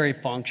military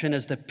function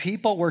as the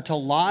people were to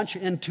launch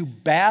into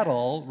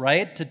battle,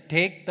 right, to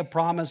take the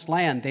promised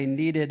land. They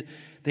needed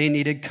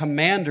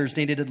commanders,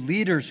 they needed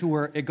leaders who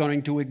were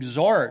going to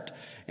exhort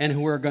and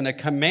who were going to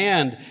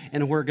command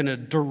and who were going to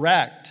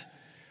direct.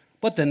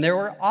 But then there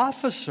were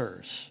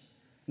officers,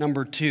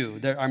 number 2,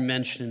 that are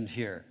mentioned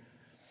here.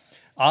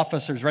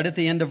 Officers, right at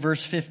the end of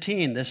verse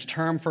 15, this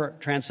term for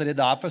translated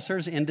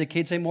officers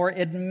indicates a more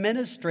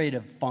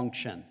administrative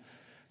function,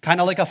 kind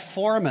of like a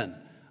foreman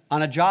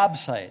on a job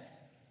site.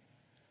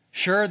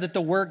 Sure that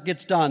the work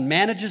gets done,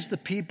 manages the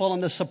people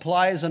and the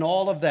supplies and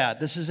all of that.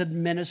 This is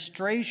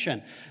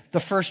administration. The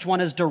first one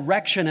is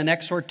direction and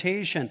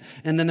exhortation,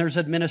 and then there's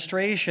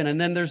administration, and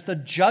then there's the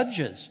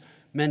judges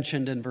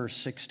mentioned in verse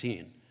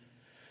 16.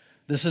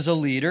 This is a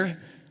leader,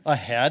 a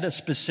head,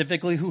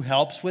 specifically who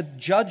helps with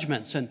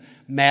judgments and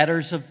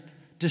matters of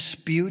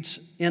disputes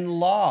in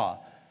law.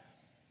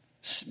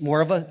 More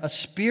of a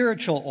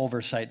spiritual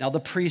oversight. Now, the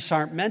priests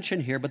aren't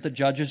mentioned here, but the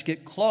judges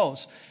get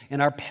close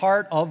and are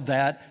part of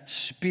that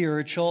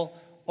spiritual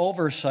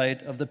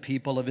oversight of the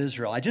people of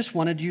Israel. I just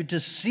wanted you to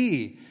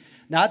see,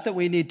 not that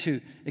we need to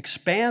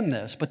expand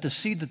this, but to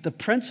see that the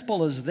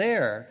principle is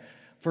there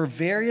for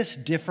various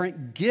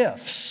different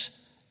gifts,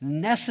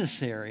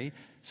 necessary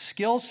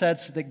skill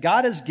sets that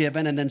God has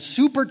given and then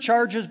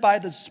supercharges by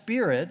the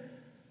Spirit,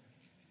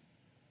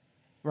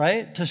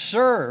 right, to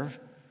serve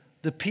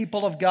the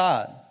people of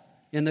God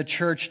in the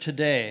church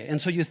today. And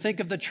so you think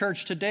of the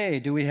church today.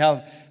 Do we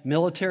have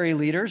military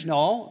leaders?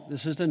 No.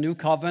 This is the new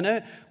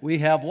covenant. We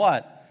have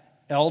what?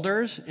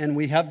 Elders, and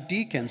we have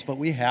deacons, but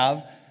we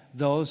have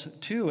those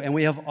too. And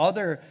we have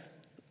other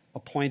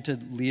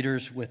appointed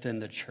leaders within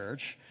the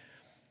church.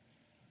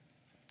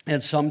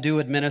 And some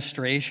do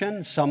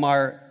administration, some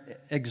are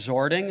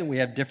exhorting, and we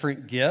have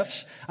different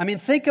gifts. I mean,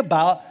 think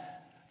about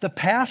the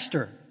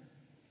pastor.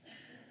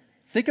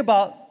 Think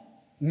about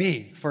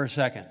me for a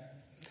second.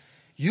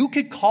 You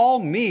could call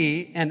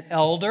me an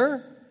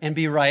elder and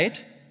be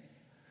right.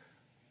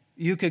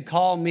 You could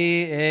call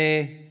me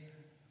a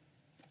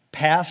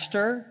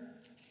pastor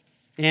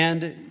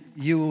and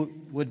you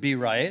would be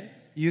right.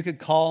 You could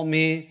call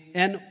me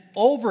an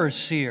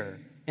overseer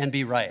and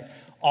be right.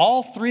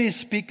 All three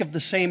speak of the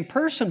same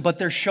person, but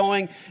they're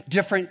showing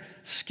different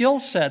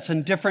skill sets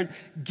and different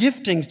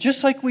giftings,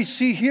 just like we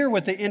see here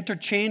with the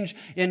interchange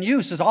in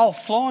use. It's all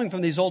flowing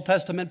from these Old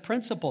Testament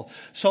principles.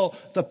 So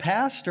the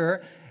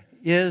pastor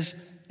is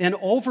an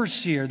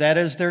overseer. That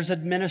is, there's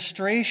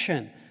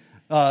administration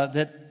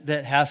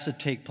that has to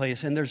take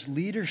place, and there's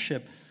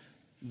leadership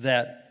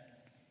that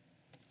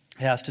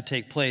has to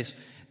take place.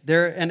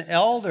 They're an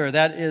elder.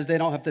 That is, they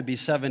don't have to be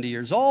 70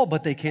 years old,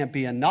 but they can't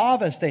be a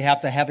novice. They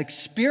have to have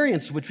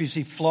experience, which we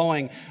see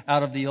flowing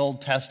out of the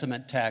Old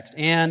Testament text.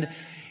 And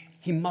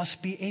he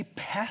must be a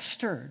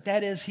pastor.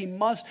 That is, he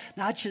must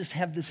not just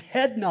have this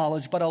head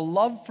knowledge, but a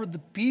love for the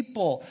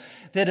people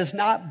that is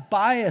not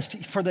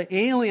biased for the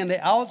alien,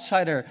 the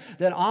outsider,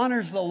 that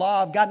honors the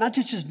law of God. Not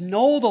just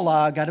know the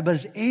law of God, but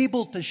is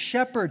able to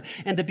shepherd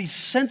and to be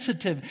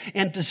sensitive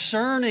and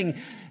discerning,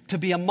 to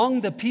be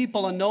among the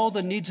people and know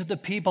the needs of the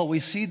people. We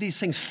see these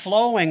things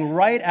flowing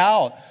right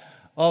out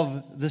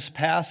of this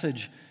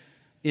passage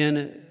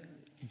in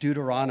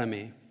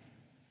Deuteronomy.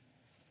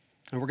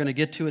 And we're going to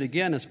get to it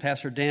again as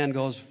Pastor Dan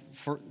goes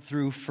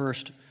through 1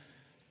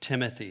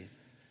 Timothy.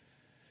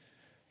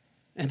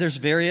 And there's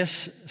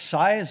various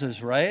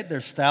sizes, right?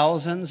 There's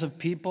thousands of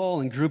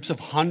people and groups of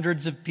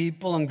hundreds of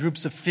people and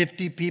groups of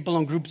 50 people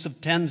and groups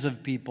of tens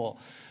of people.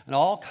 And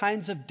all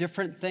kinds of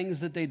different things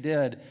that they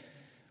did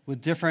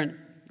with different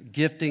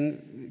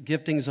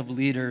giftings of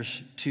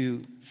leaders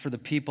for the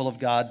people of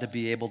God to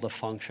be able to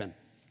function.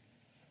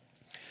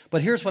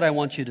 But here's what I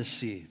want you to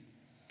see.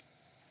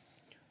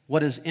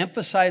 What is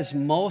emphasized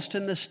most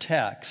in this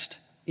text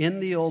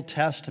in the Old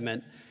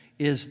Testament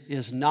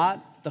is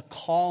not the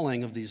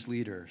calling of these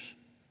leaders,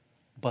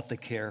 but the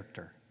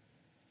character.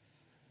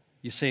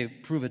 You say,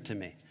 prove it to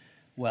me.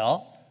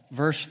 Well,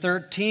 verse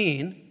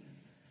 13,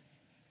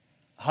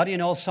 how do you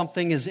know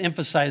something is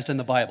emphasized in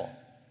the Bible?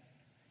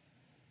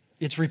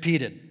 It's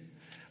repeated.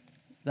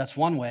 That's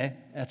one way.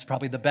 That's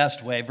probably the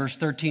best way. Verse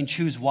 13,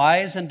 choose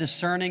wise and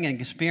discerning and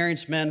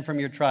experienced men from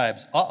your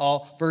tribes.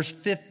 Verse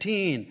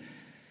 15,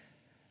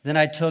 then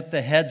I took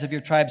the heads of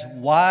your tribes,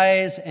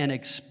 wise and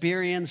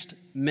experienced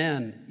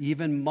men.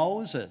 Even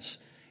Moses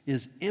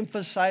is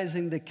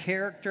emphasizing the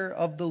character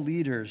of the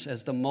leaders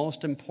as the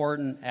most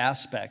important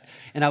aspect.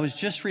 And I was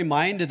just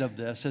reminded of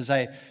this as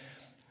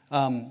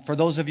for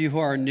those of you who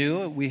are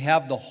new, we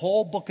have the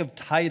whole book of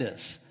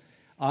Titus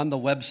on the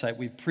website.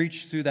 We've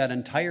preached through that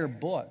entire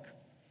book.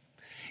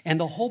 And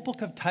the whole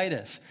book of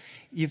Titus,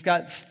 you've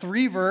got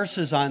 3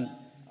 verses on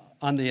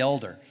the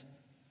elder,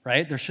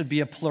 right? There should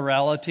be a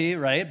plurality,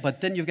 right? But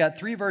then you've got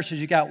 3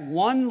 verses. You've got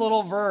one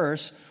little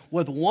verse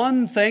with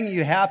one thing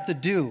you have to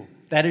do.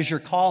 That is your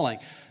calling,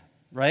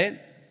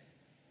 right?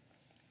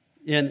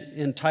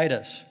 In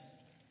Titus.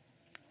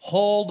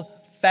 Hold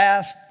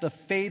fast the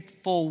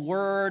faithful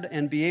word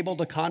and be able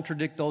to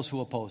contradict those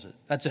who oppose it.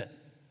 That's it.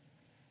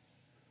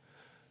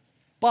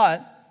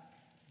 But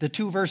the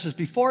 2 verses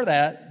before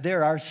that,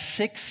 there are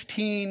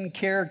 16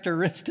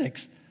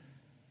 characteristics,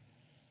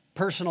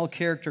 personal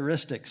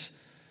characteristics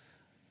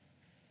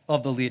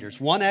of the leaders.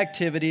 One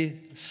activity,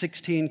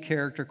 16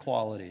 character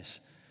qualities.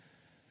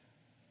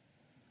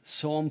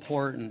 So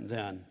important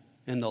then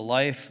in the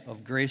life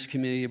of Grace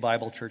Community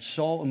Bible Church.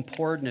 So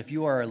important if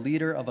you are a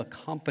leader of a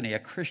company, a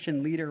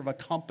Christian leader of a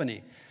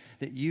company,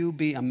 that you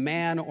be a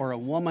man or a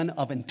woman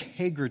of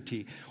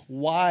integrity,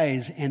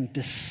 wise and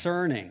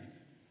discerning,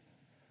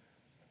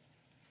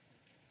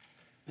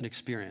 and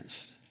experienced.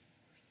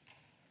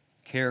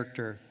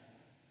 Character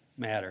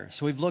matters.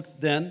 So we've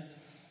looked then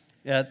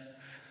at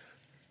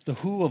the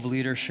who of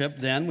leadership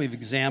then. We've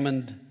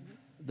examined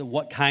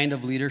what kind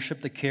of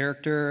leadership, the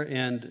character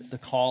and the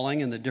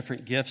calling and the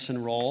different gifts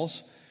and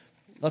roles.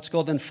 Let's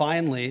go then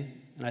finally,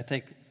 and I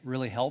think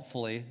really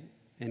helpfully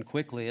and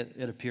quickly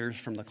it appears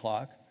from the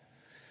clock,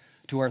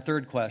 to our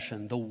third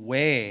question, the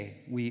way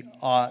we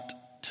ought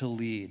to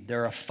lead.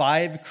 There are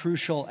 5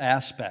 crucial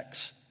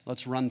aspects.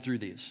 Let's run through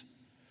these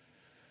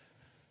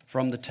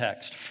from the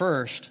text.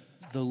 First,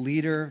 the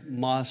leader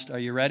must, are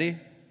you ready?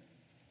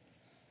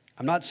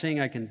 I'm not saying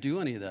I can do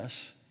any of this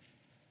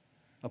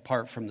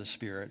apart from the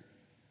Spirit.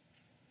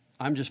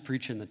 I'm just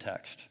preaching the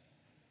text.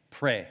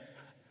 Pray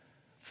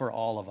for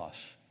all of us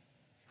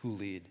who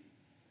lead.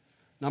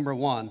 Number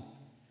 1,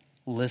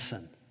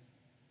 listen.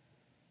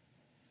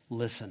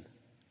 Listen.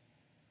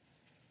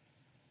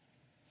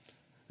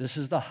 This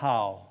is the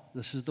how.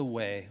 This is the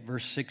way.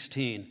 Verse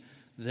 16.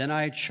 Then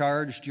I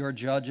charged your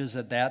judges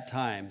at that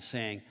time,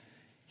 saying,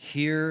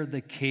 hear the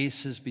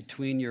cases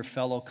between your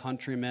fellow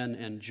countrymen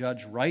and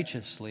judge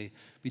righteously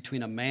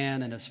between a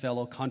man and his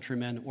fellow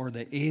countrymen or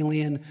the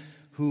alien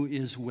who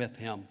is with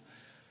him.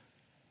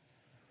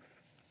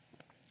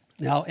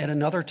 Now, at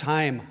another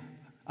time,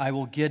 I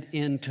will get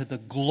into the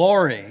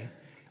glory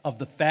of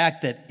the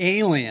fact that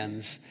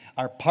aliens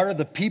are part of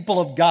the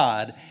people of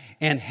God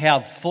and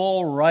have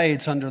full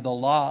rights under the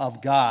law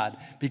of God,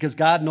 because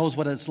God knows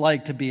what it's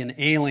like to be an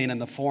alien in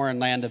the foreign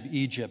land of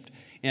Egypt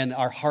and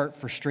our heart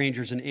for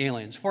strangers and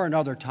aliens. For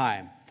another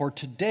time. For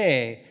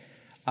today,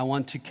 I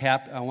want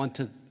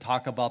to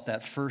talk about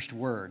that first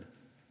word,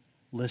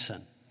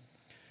 listen.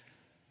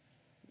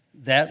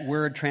 That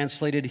word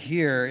translated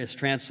here is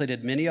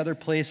translated many other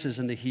places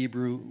in the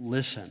Hebrew,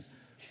 listen.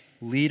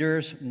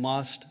 Leaders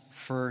must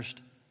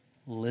first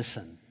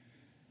listen.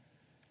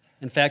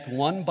 In fact,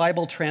 one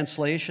Bible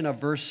translation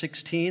of verse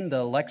 16,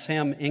 the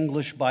Lexham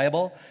English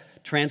Bible,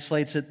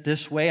 translates it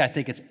this way. I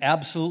think it's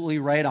absolutely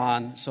right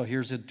on, so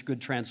here's a good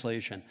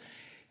translation.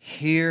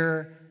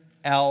 Hear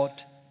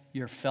out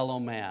your fellow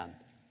man.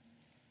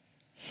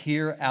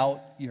 Hear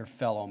out your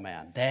fellow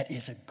man. That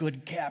is a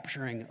good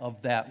capturing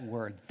of that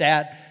word.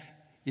 That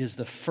is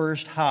the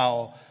first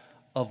how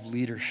of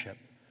leadership.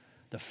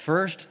 The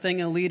first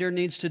thing a leader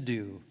needs to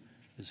do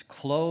is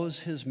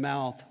close his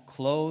mouth,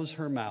 close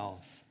her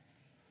mouth,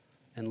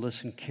 and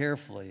listen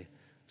carefully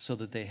so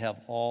that they have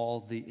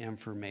all the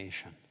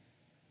information.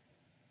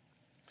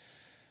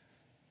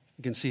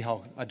 You can see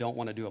how I don't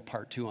want to do a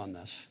part 2 on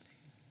this.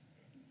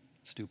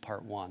 Let's do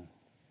part 1.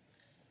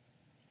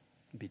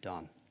 Be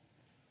done.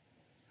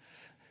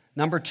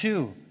 Number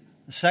 2,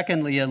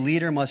 secondly, a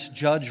leader must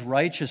judge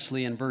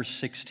righteously in verse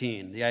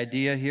 16. The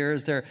idea here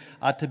is there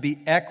ought to be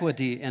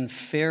equity and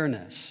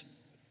fairness.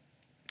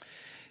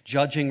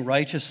 Judging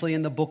righteously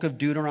in the book of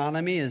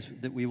Deuteronomy,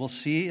 that we will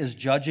see, is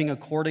judging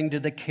according to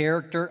the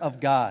character of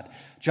God.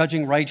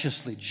 Judging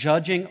righteously,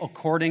 judging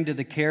according to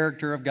the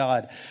character of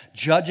God,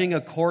 judging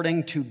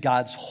according to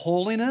God's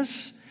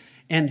holiness,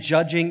 and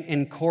judging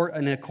in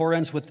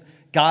accordance with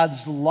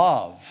God's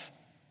love.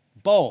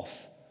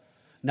 Both.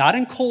 Not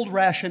in cold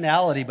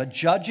rationality, but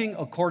judging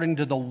according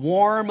to the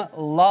warm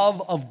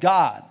love of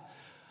God,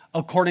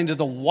 according to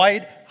the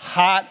white,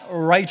 hot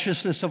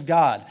righteousness of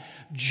God,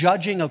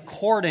 judging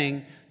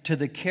according to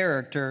the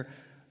character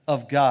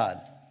of God.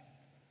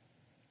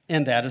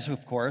 And that is,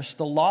 of course,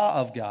 the law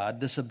of God,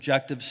 this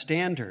objective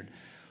standard.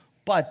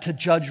 But to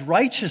judge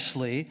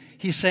righteously,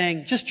 he's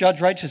saying, just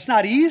judge righteously. It's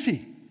not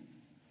easy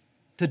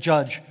to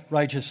judge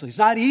righteously. It's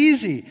not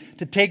easy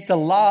to take the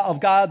law of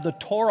God, the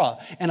Torah,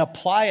 and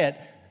apply it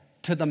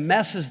to the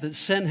messes that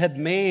sin had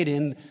made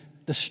in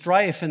the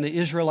strife in the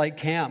Israelite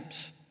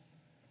camps.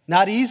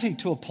 Not easy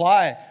to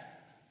apply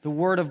the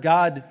Word of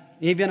God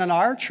even in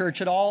our church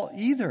at all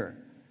either.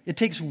 It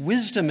takes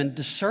wisdom and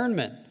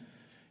discernment.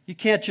 You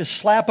can't just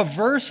slap a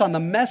verse on the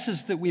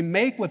messes that we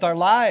make with our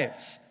lives.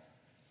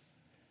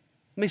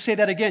 Let me say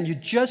that again. You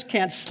just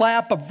can't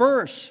slap a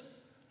verse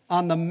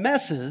on the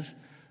messes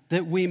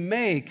that we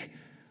make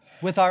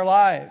with our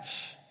lives.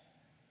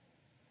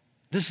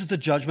 This is the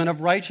judgment of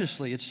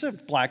righteously. It's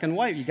black and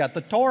white. You got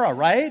the Torah,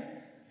 right?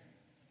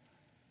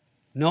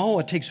 No,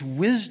 it takes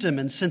wisdom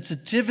and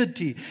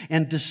sensitivity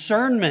and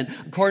discernment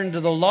according to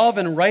the love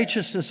and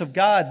righteousness of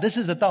God. This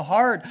is at the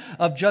heart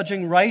of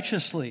judging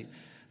righteously.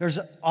 There's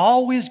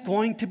always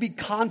going to be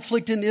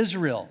conflict in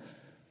Israel.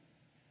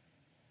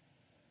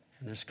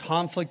 And there's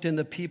conflict in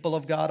the people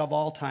of God of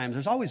all times.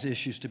 There's always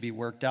issues to be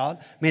worked out.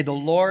 May the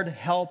Lord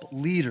help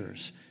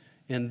leaders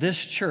in this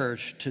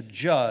church to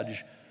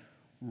judge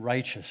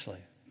righteously.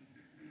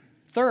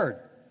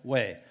 Third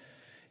way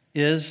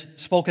is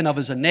spoken of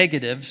as a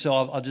negative, so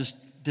I'll just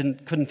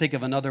couldn't think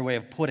of another way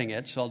of putting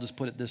it, so I'll just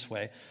put it this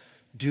way.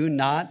 Do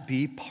not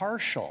be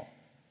partial.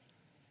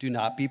 Do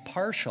not be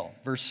partial.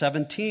 Verse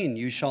 17,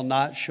 you shall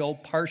not show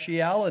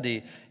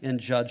partiality in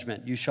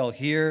judgment. You shall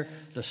hear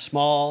the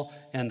small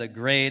and the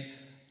great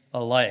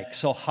alike.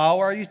 So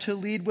how are you to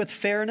lead with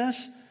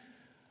fairness?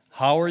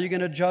 How are you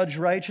going to judge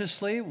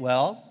righteously?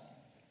 Well,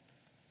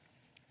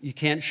 you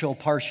can't show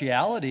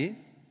partiality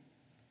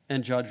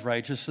and judge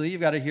righteously.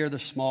 You've got to hear the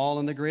small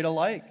and the great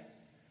alike.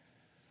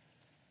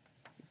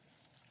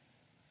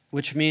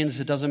 Which means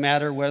it doesn't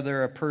matter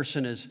whether a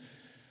person is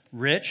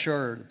rich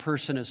or a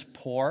person is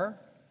poor.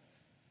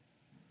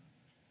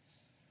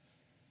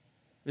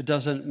 It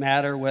doesn't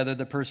matter whether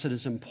the person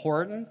is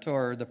important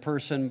or the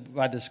person,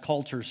 by this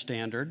culture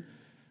standard,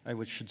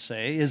 I should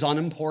say, is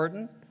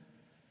unimportant.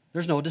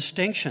 There's no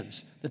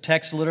distinctions. The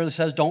text literally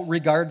says, don't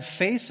regard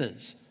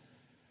faces.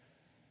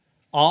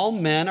 All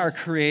men are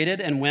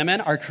created and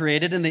women are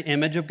created in the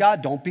image of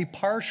God. Don't be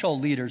partial,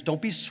 leaders.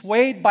 Don't be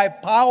swayed by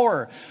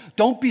power.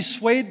 Don't be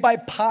swayed by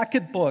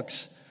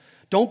pocketbooks.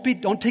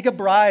 Don't take a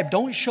bribe.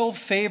 Don't show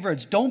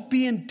favorites. Don't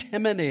be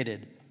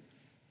intimidated.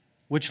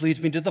 Which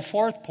leads me to the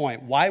fourth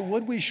point. Why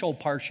would we show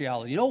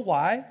partiality? You know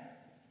why?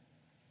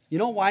 You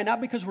know why?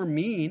 Not because we're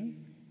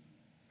mean,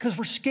 because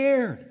we're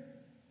scared.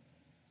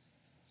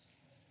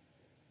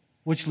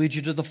 Which leads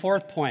you to the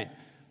fourth point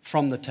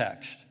from the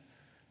text.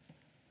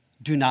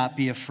 Do not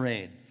be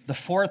afraid. The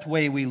fourth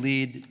way we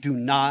lead, do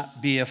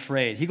not be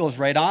afraid. He goes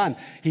right on.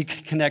 He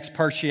connects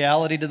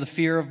partiality to the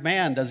fear of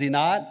man, does he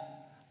not?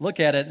 Look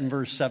at it in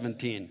verse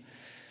 17.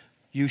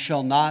 You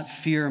shall not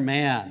fear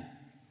man.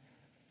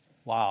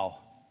 Wow.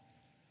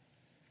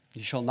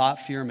 You shall not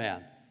fear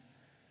man.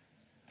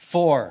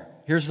 For,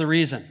 here's the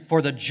reason,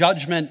 for the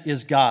judgment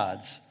is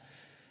God's.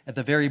 At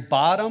the very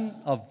bottom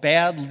of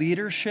bad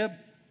leadership,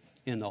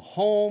 in the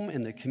home,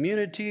 in the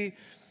community,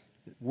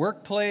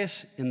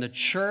 workplace, in the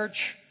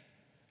church,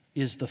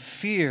 is the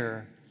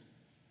fear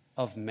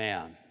of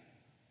man.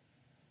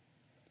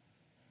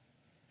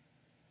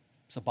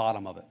 It's the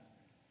bottom of it.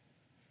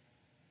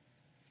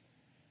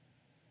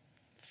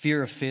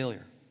 Fear of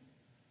failure.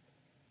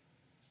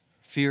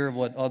 Fear of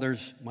what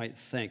others might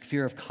think.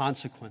 Fear of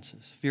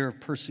consequences. Fear of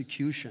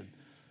persecution.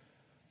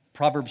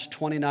 Proverbs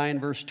 29,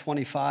 verse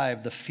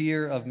 25, the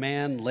fear of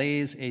man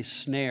lays a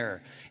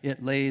snare.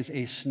 It lays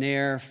a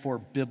snare for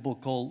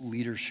biblical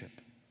leadership.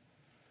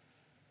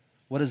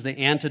 What is the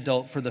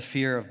antidote for the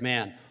fear of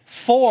man?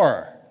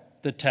 For,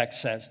 the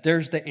text says,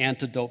 there's the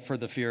antidote for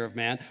the fear of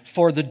man.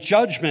 For the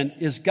judgment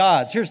is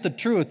God's. Here's the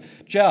truth.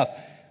 Jeff,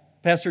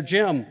 Pastor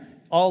Jim,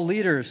 all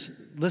leaders,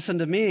 listen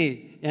to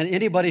me, and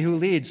anybody who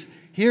leads.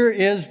 Here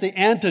is the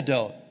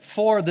antidote.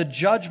 For the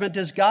judgment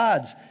is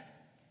God's.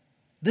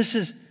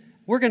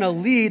 We're going to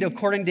lead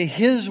according to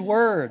His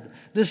word.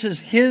 This is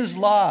His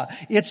law.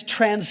 It's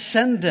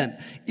transcendent.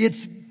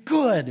 It's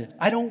good.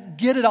 I don't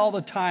get it all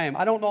the time.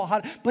 I don't know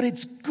how, but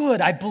it's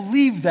good. I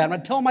believe that. I'm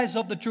going to tell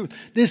myself the truth.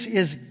 This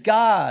is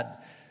God.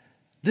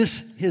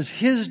 This is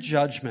His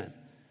judgment.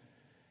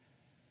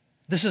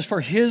 This is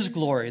for His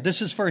glory.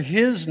 This is for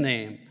His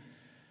name.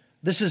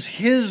 This is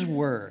His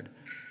word.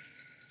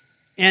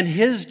 And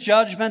His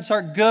judgments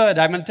are good.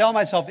 I'm going to tell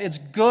myself, it's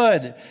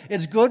good.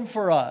 It's good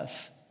for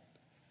us.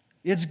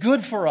 It's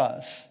good for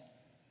us.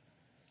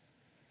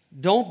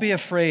 Don't be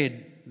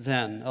afraid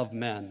then of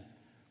men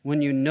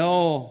when you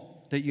know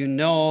that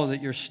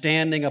you're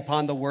standing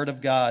upon the word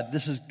of God.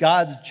 This is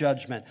God's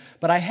judgment.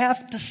 But I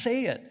have to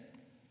say it.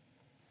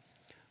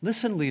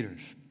 Listen,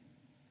 leaders.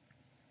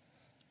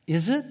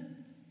 Is it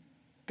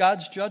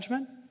God's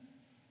judgment?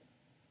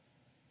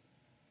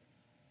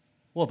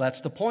 Well, that's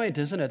the point,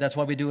 isn't it? That's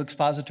why we do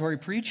expository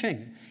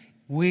preaching.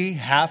 We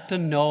have to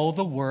know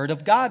the Word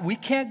of God. We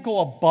can't go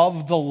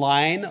above the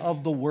line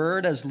of the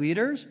Word as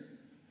leaders.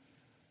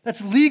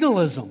 That's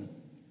legalism.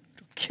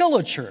 Kill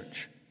a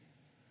church.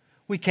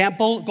 We can't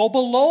go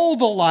below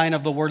the line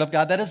of the Word of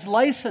God. That is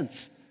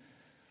license.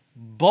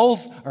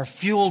 Both are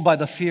fueled by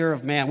the fear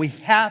of man. We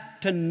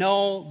have to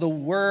know the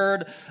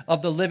Word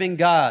of the living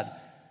God.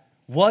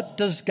 What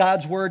does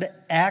God's Word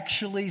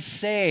actually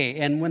say?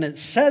 And when it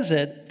says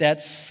it,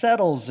 that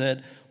settles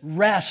it.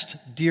 Rest,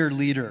 dear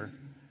leader,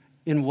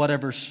 in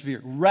whatever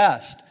sphere.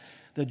 Rest.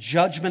 The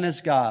judgment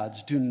is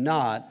God's. Do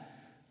not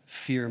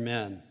fear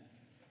men.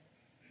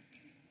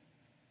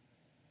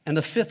 And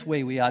the fifth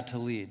way we ought to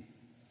lead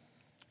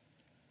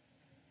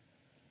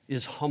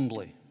is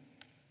humbly.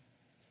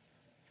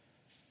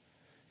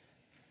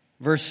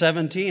 Verse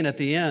 17 at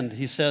the end,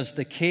 he says,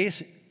 the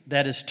case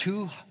that is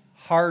too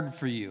hard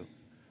for you.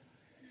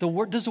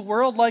 Does the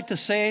world like to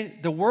say,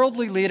 the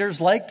worldly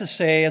leaders like to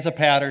say as a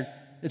pattern,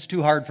 it's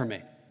too hard for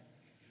me.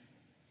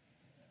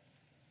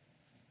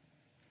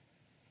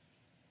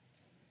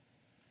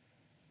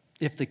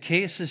 If the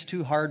case is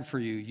too hard for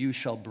you, you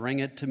shall bring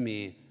it to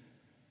me,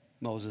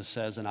 Moses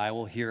says, and I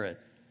will hear it.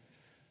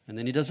 And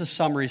then he does a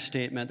summary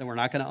statement that we're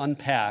not going to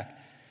unpack.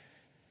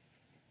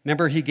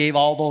 Remember, he gave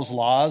all those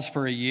laws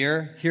for a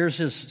year? Here's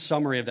his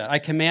summary of that. I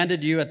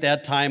commanded you at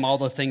that time all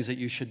the things that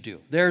you should do.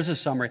 There's a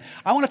summary.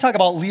 I want to talk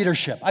about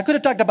leadership. I could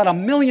have talked about a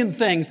million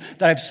things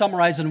that I've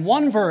summarized in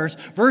one verse.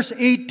 Verse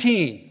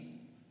 18.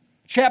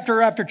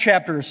 Chapter after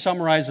chapter is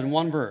summarized in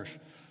one verse.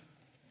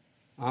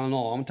 I don't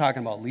know. I'm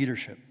talking about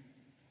leadership.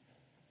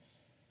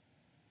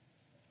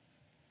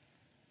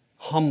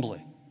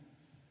 Humbly.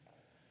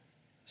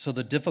 So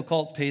the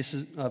difficult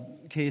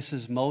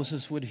cases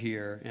Moses would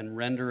hear and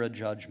render a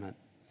judgment.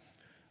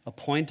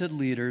 Appointed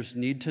leaders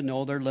need to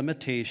know their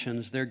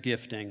limitations, their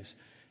giftings,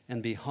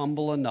 and be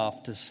humble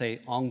enough to say,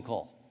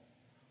 uncle.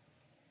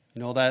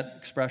 You know that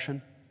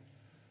expression?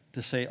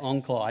 To say,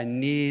 uncle, I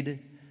need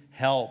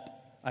help.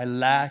 I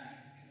lack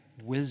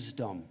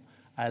wisdom.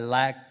 I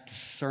lack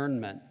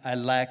discernment. I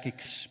lack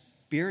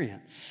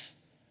experience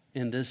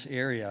in this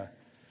area.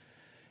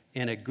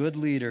 And a good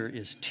leader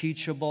is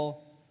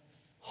teachable,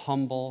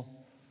 humble,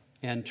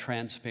 and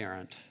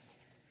transparent,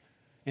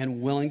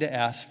 and willing to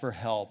ask for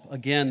help.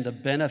 Again, the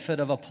benefit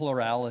of a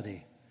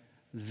plurality,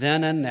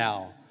 then and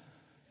now.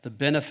 The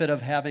benefit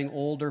of having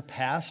older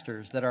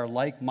pastors that are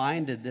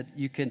like-minded, that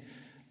you can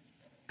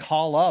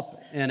call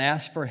up and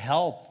ask for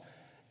help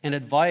and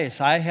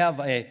advice. I have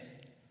a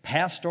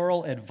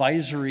pastoral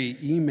advisory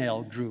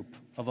email group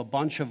of a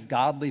bunch of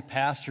godly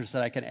pastors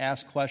that I can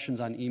ask questions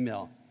on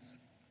email.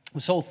 I'm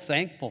so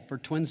thankful for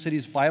Twin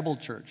Cities Bible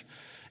Church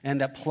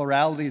and that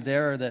plurality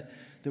there, that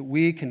that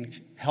we can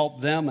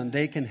help them and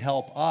they can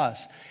help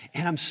us.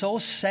 And I'm so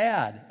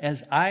sad,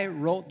 as I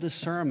wrote this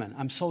sermon,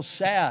 I'm so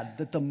sad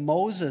that the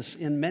Moses,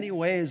 in many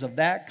ways, of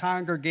that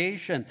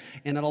congregation,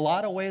 and in a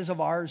lot of ways of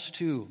ours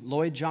too,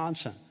 Lloyd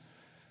Johnson,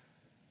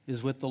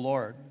 is with the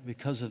Lord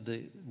because of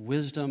the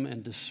wisdom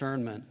and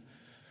discernment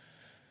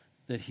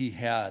that he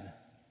had.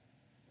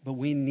 But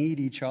we need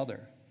each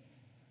other.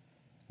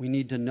 We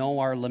need to know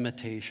our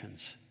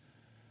limitations.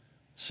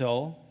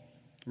 So,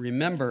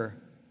 remember,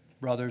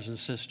 brothers and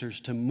sisters,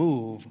 to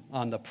move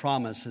on the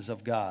promises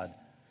of God.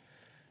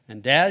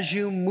 And as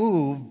you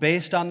move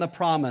based on the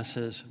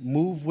promises,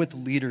 move with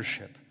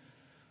leadership.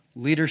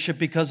 Leadership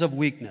because of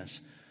weakness.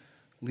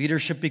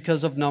 Leadership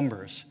because of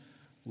numbers.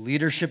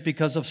 Leadership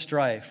because of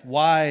strife.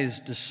 Wise,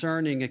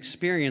 discerning,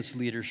 experienced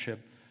leadership.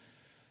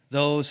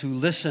 Those who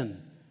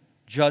listen,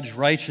 judge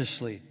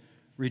righteously,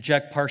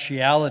 reject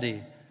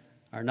partiality,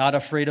 are not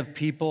afraid of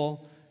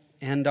people,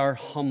 and are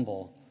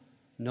humble,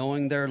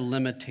 knowing their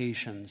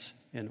limitations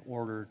in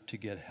order to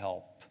get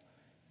help.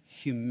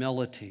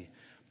 Humility.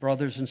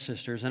 Brothers and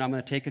sisters, and I'm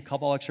going to take a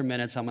couple extra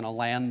minutes. I'm going to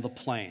land the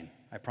plane,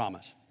 I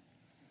promise.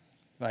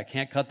 But I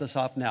can't cut this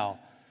off now.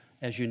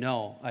 As you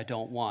know, I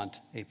don't want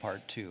a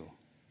part 2.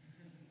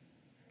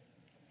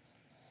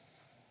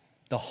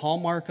 The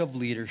hallmark of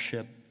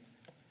leadership,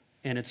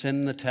 and it's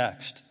in the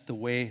text, the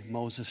way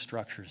Moses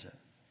structures it.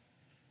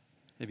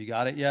 Have you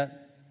got it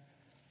yet?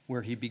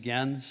 Where he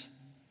begins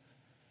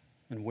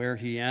and where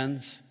he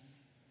ends?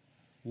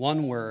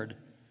 One word,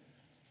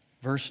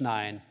 verse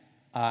 9,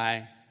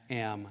 I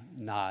am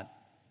not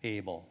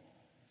able.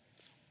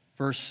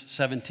 Verse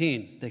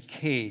 17, the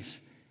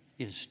case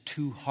is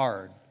too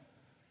hard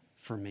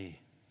for me.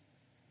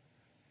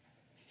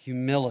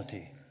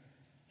 Humility,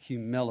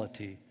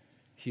 humility,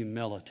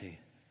 humility.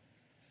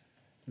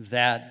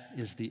 That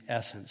is the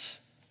essence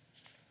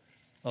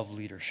of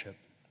leadership.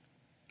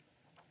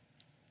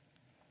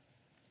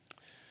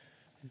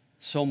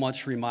 So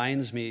much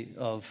reminds me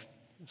of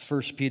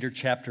 1 Peter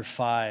chapter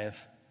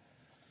 5,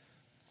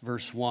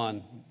 verse 1.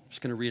 I'm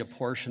just going to read a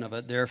portion of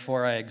it.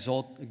 Therefore, I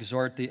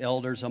exhort the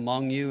elders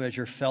among you as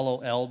your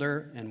fellow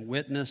elder and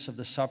witness of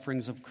the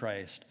sufferings of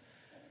Christ,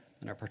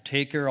 and a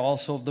partaker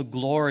also of the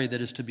glory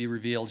that is to be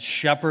revealed.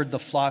 Shepherd the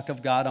flock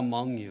of God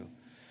among you,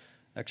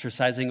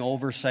 exercising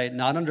oversight,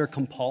 not under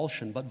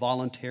compulsion, but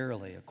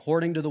voluntarily,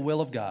 according to the will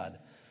of God,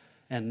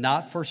 and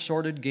not for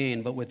sordid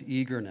gain, but with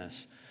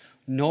eagerness,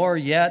 nor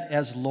yet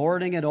as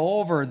lording it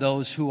over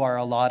those who are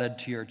allotted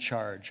to your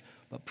charge,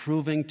 but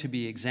proving to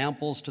be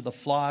examples to the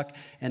flock.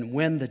 And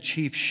when the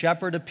chief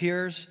shepherd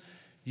appears,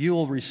 you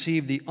will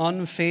receive the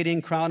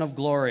unfading crown of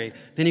glory.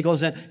 Then he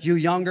goes in, you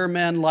younger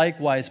men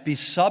likewise, be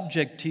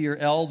subject to your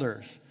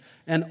elders.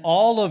 And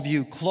all of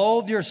you,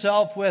 clothe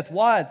yourself with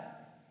what?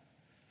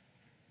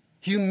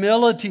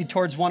 Humility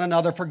towards one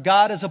another, for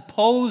God is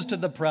opposed to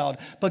the proud,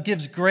 but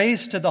gives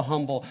grace to the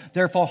humble.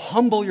 Therefore,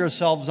 humble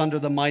yourselves under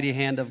the mighty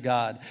hand of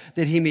God,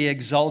 that he may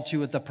exalt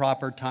you at the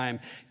proper time,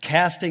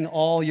 casting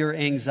all your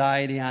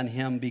anxiety on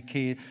him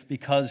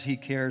because he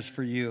cares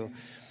for you.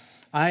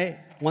 I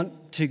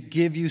want to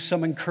give you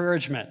some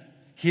encouragement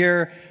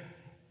here.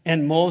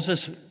 And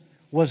Moses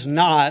was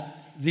not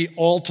the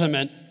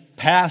ultimate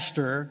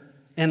pastor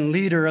and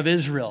leader of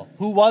Israel.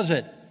 Who was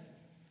it?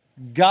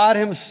 God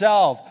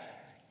himself.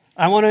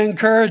 I want to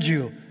encourage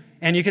you,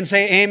 and you can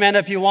say amen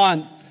if you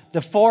want.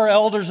 The 4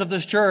 elders of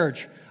this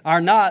church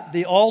are not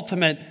the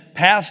ultimate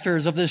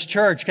pastors of this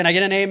church. Can I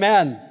get an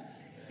amen?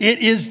 It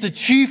is the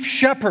chief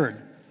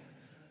shepherd,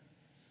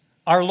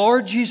 our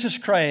Lord Jesus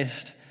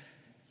Christ,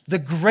 the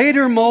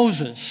greater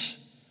Moses,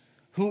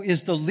 who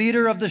is the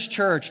leader of this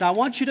church. Now, I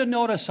want you to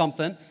notice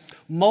something.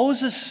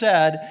 Moses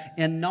said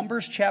in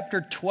Numbers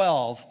chapter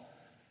 12,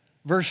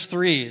 verse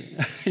 3,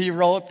 he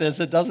wrote this.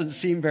 It doesn't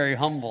seem very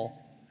humble.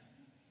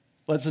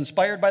 But it's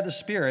inspired by the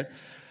Spirit.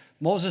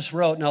 Moses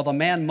wrote, now the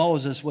man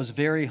Moses was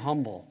very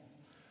humble,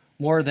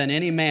 more than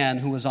any man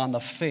who was on the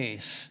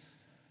face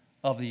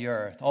of the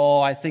earth.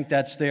 Oh, I think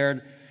that's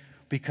there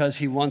because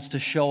he wants to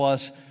show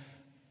us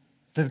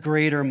the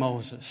greater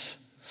Moses,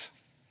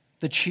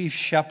 the chief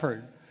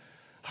shepherd.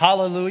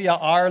 Hallelujah,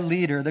 our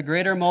leader, the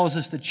greater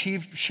Moses, the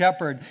chief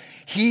shepherd.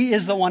 He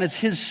is the one, it's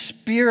his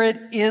spirit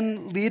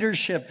in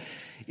leadership.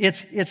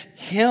 It's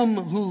him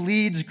who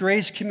leads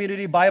Grace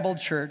Community Bible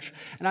Church.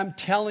 And I'm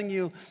telling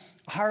you,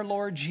 our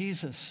Lord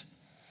Jesus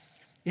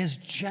is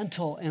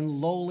gentle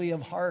and lowly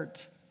of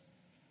heart.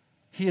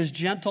 He is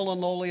gentle and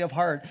lowly of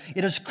heart.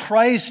 It is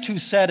Christ who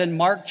said in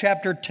Mark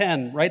chapter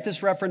 10, write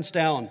this reference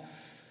down,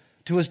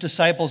 to his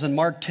disciples in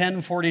Mark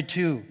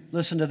 10:42.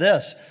 Listen to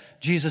this.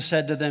 Jesus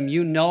said to them,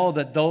 you know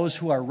that those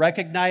who are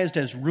recognized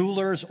as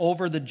rulers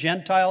over the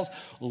Gentiles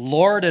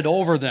lord it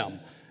over them,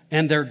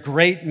 and their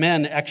great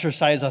men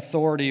exercise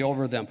authority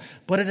over them.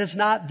 But it is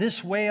not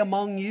this way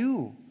among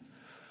you.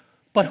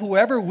 But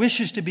whoever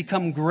wishes to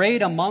become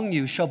great among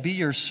you shall be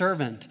your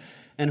servant,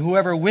 and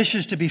whoever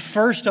wishes to be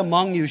first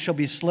among you shall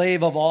be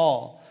slave of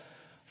all.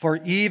 For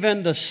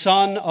even the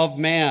Son of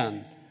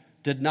Man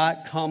did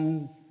not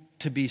come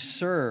to be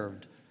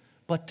served,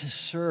 but to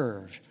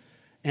serve,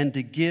 and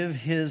to give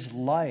his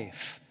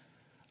life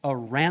a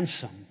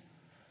ransom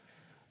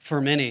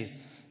for many.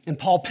 And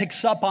Paul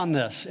picks up on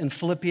this in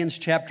Philippians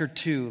chapter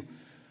 2,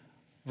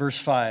 verse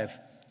 5.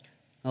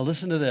 Now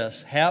listen to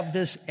this. Have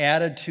this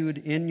attitude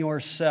in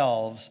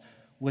yourselves,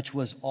 which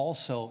was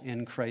also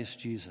in Christ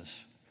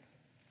Jesus,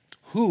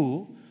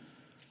 who,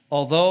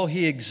 although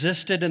he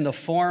existed in the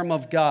form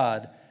of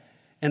God,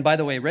 and by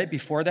the way, right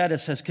before that it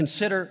says,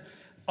 consider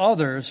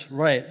others,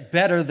 right,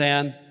 better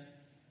than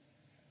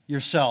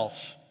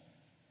yourselves.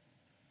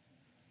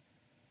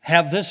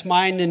 Have this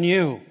mind in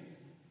you,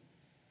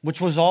 which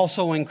was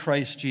also in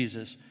Christ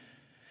Jesus.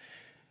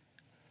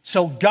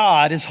 So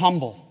God is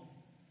humble.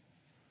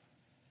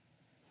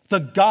 The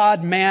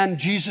God-man,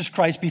 Jesus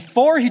Christ,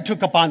 before he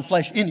took upon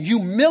flesh, in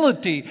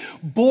humility,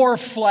 bore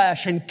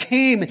flesh and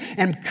came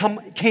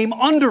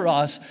under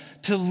us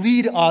to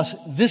lead us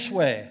this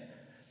way.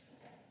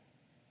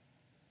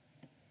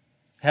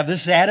 Have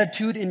this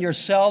attitude in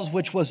yourselves,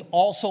 which was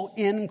also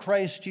in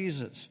Christ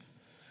Jesus,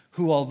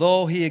 who,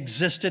 although he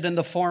existed in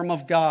the form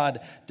of God,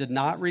 did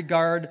not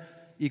regard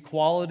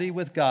equality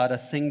with God a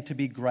thing to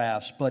be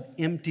grasped, but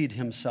emptied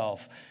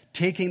himself,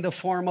 taking the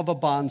form of a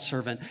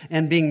bondservant,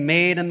 and being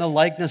made in the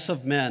likeness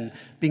of men,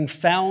 being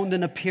found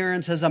in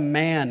appearance as a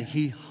man,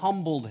 he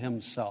humbled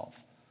himself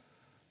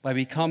by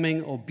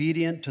becoming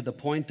obedient to the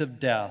point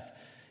of death,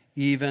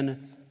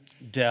 even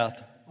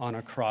death on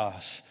a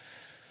cross.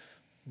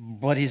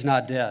 But he's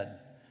not dead.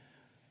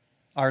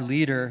 Our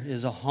leader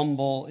is a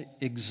humble,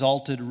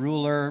 exalted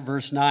ruler.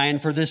 Verse 9,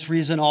 for this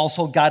reason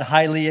also God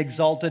highly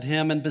exalted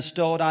him and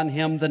bestowed on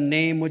him the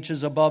name which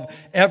is above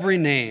every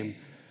name,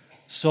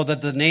 so that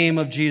the name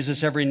of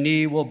Jesus every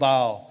knee will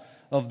bow,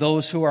 of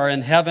those who are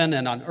in heaven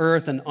and on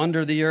earth and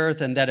under the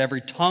earth, and that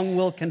every tongue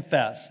will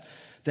confess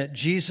that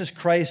Jesus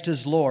Christ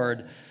is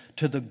Lord,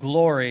 to the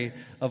glory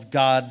of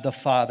God the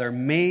Father.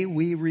 May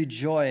we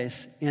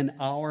rejoice in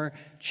our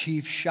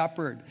chief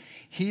shepherd.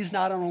 He's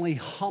not only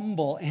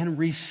humble and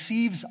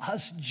receives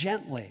us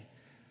gently,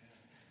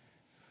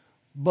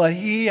 but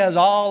he has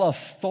all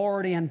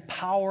authority and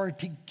power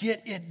to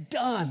get it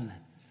done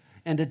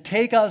and to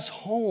take us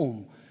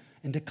home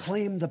and to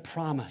claim the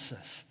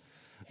promises.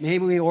 May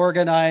we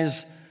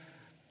organize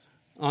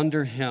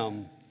under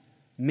him.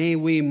 May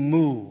we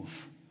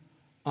move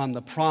on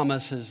the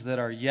promises that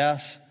are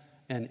yes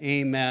and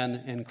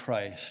amen in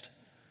Christ.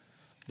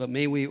 But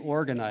may we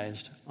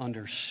organize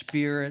under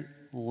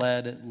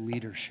Spirit-led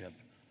leadership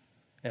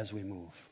as we move.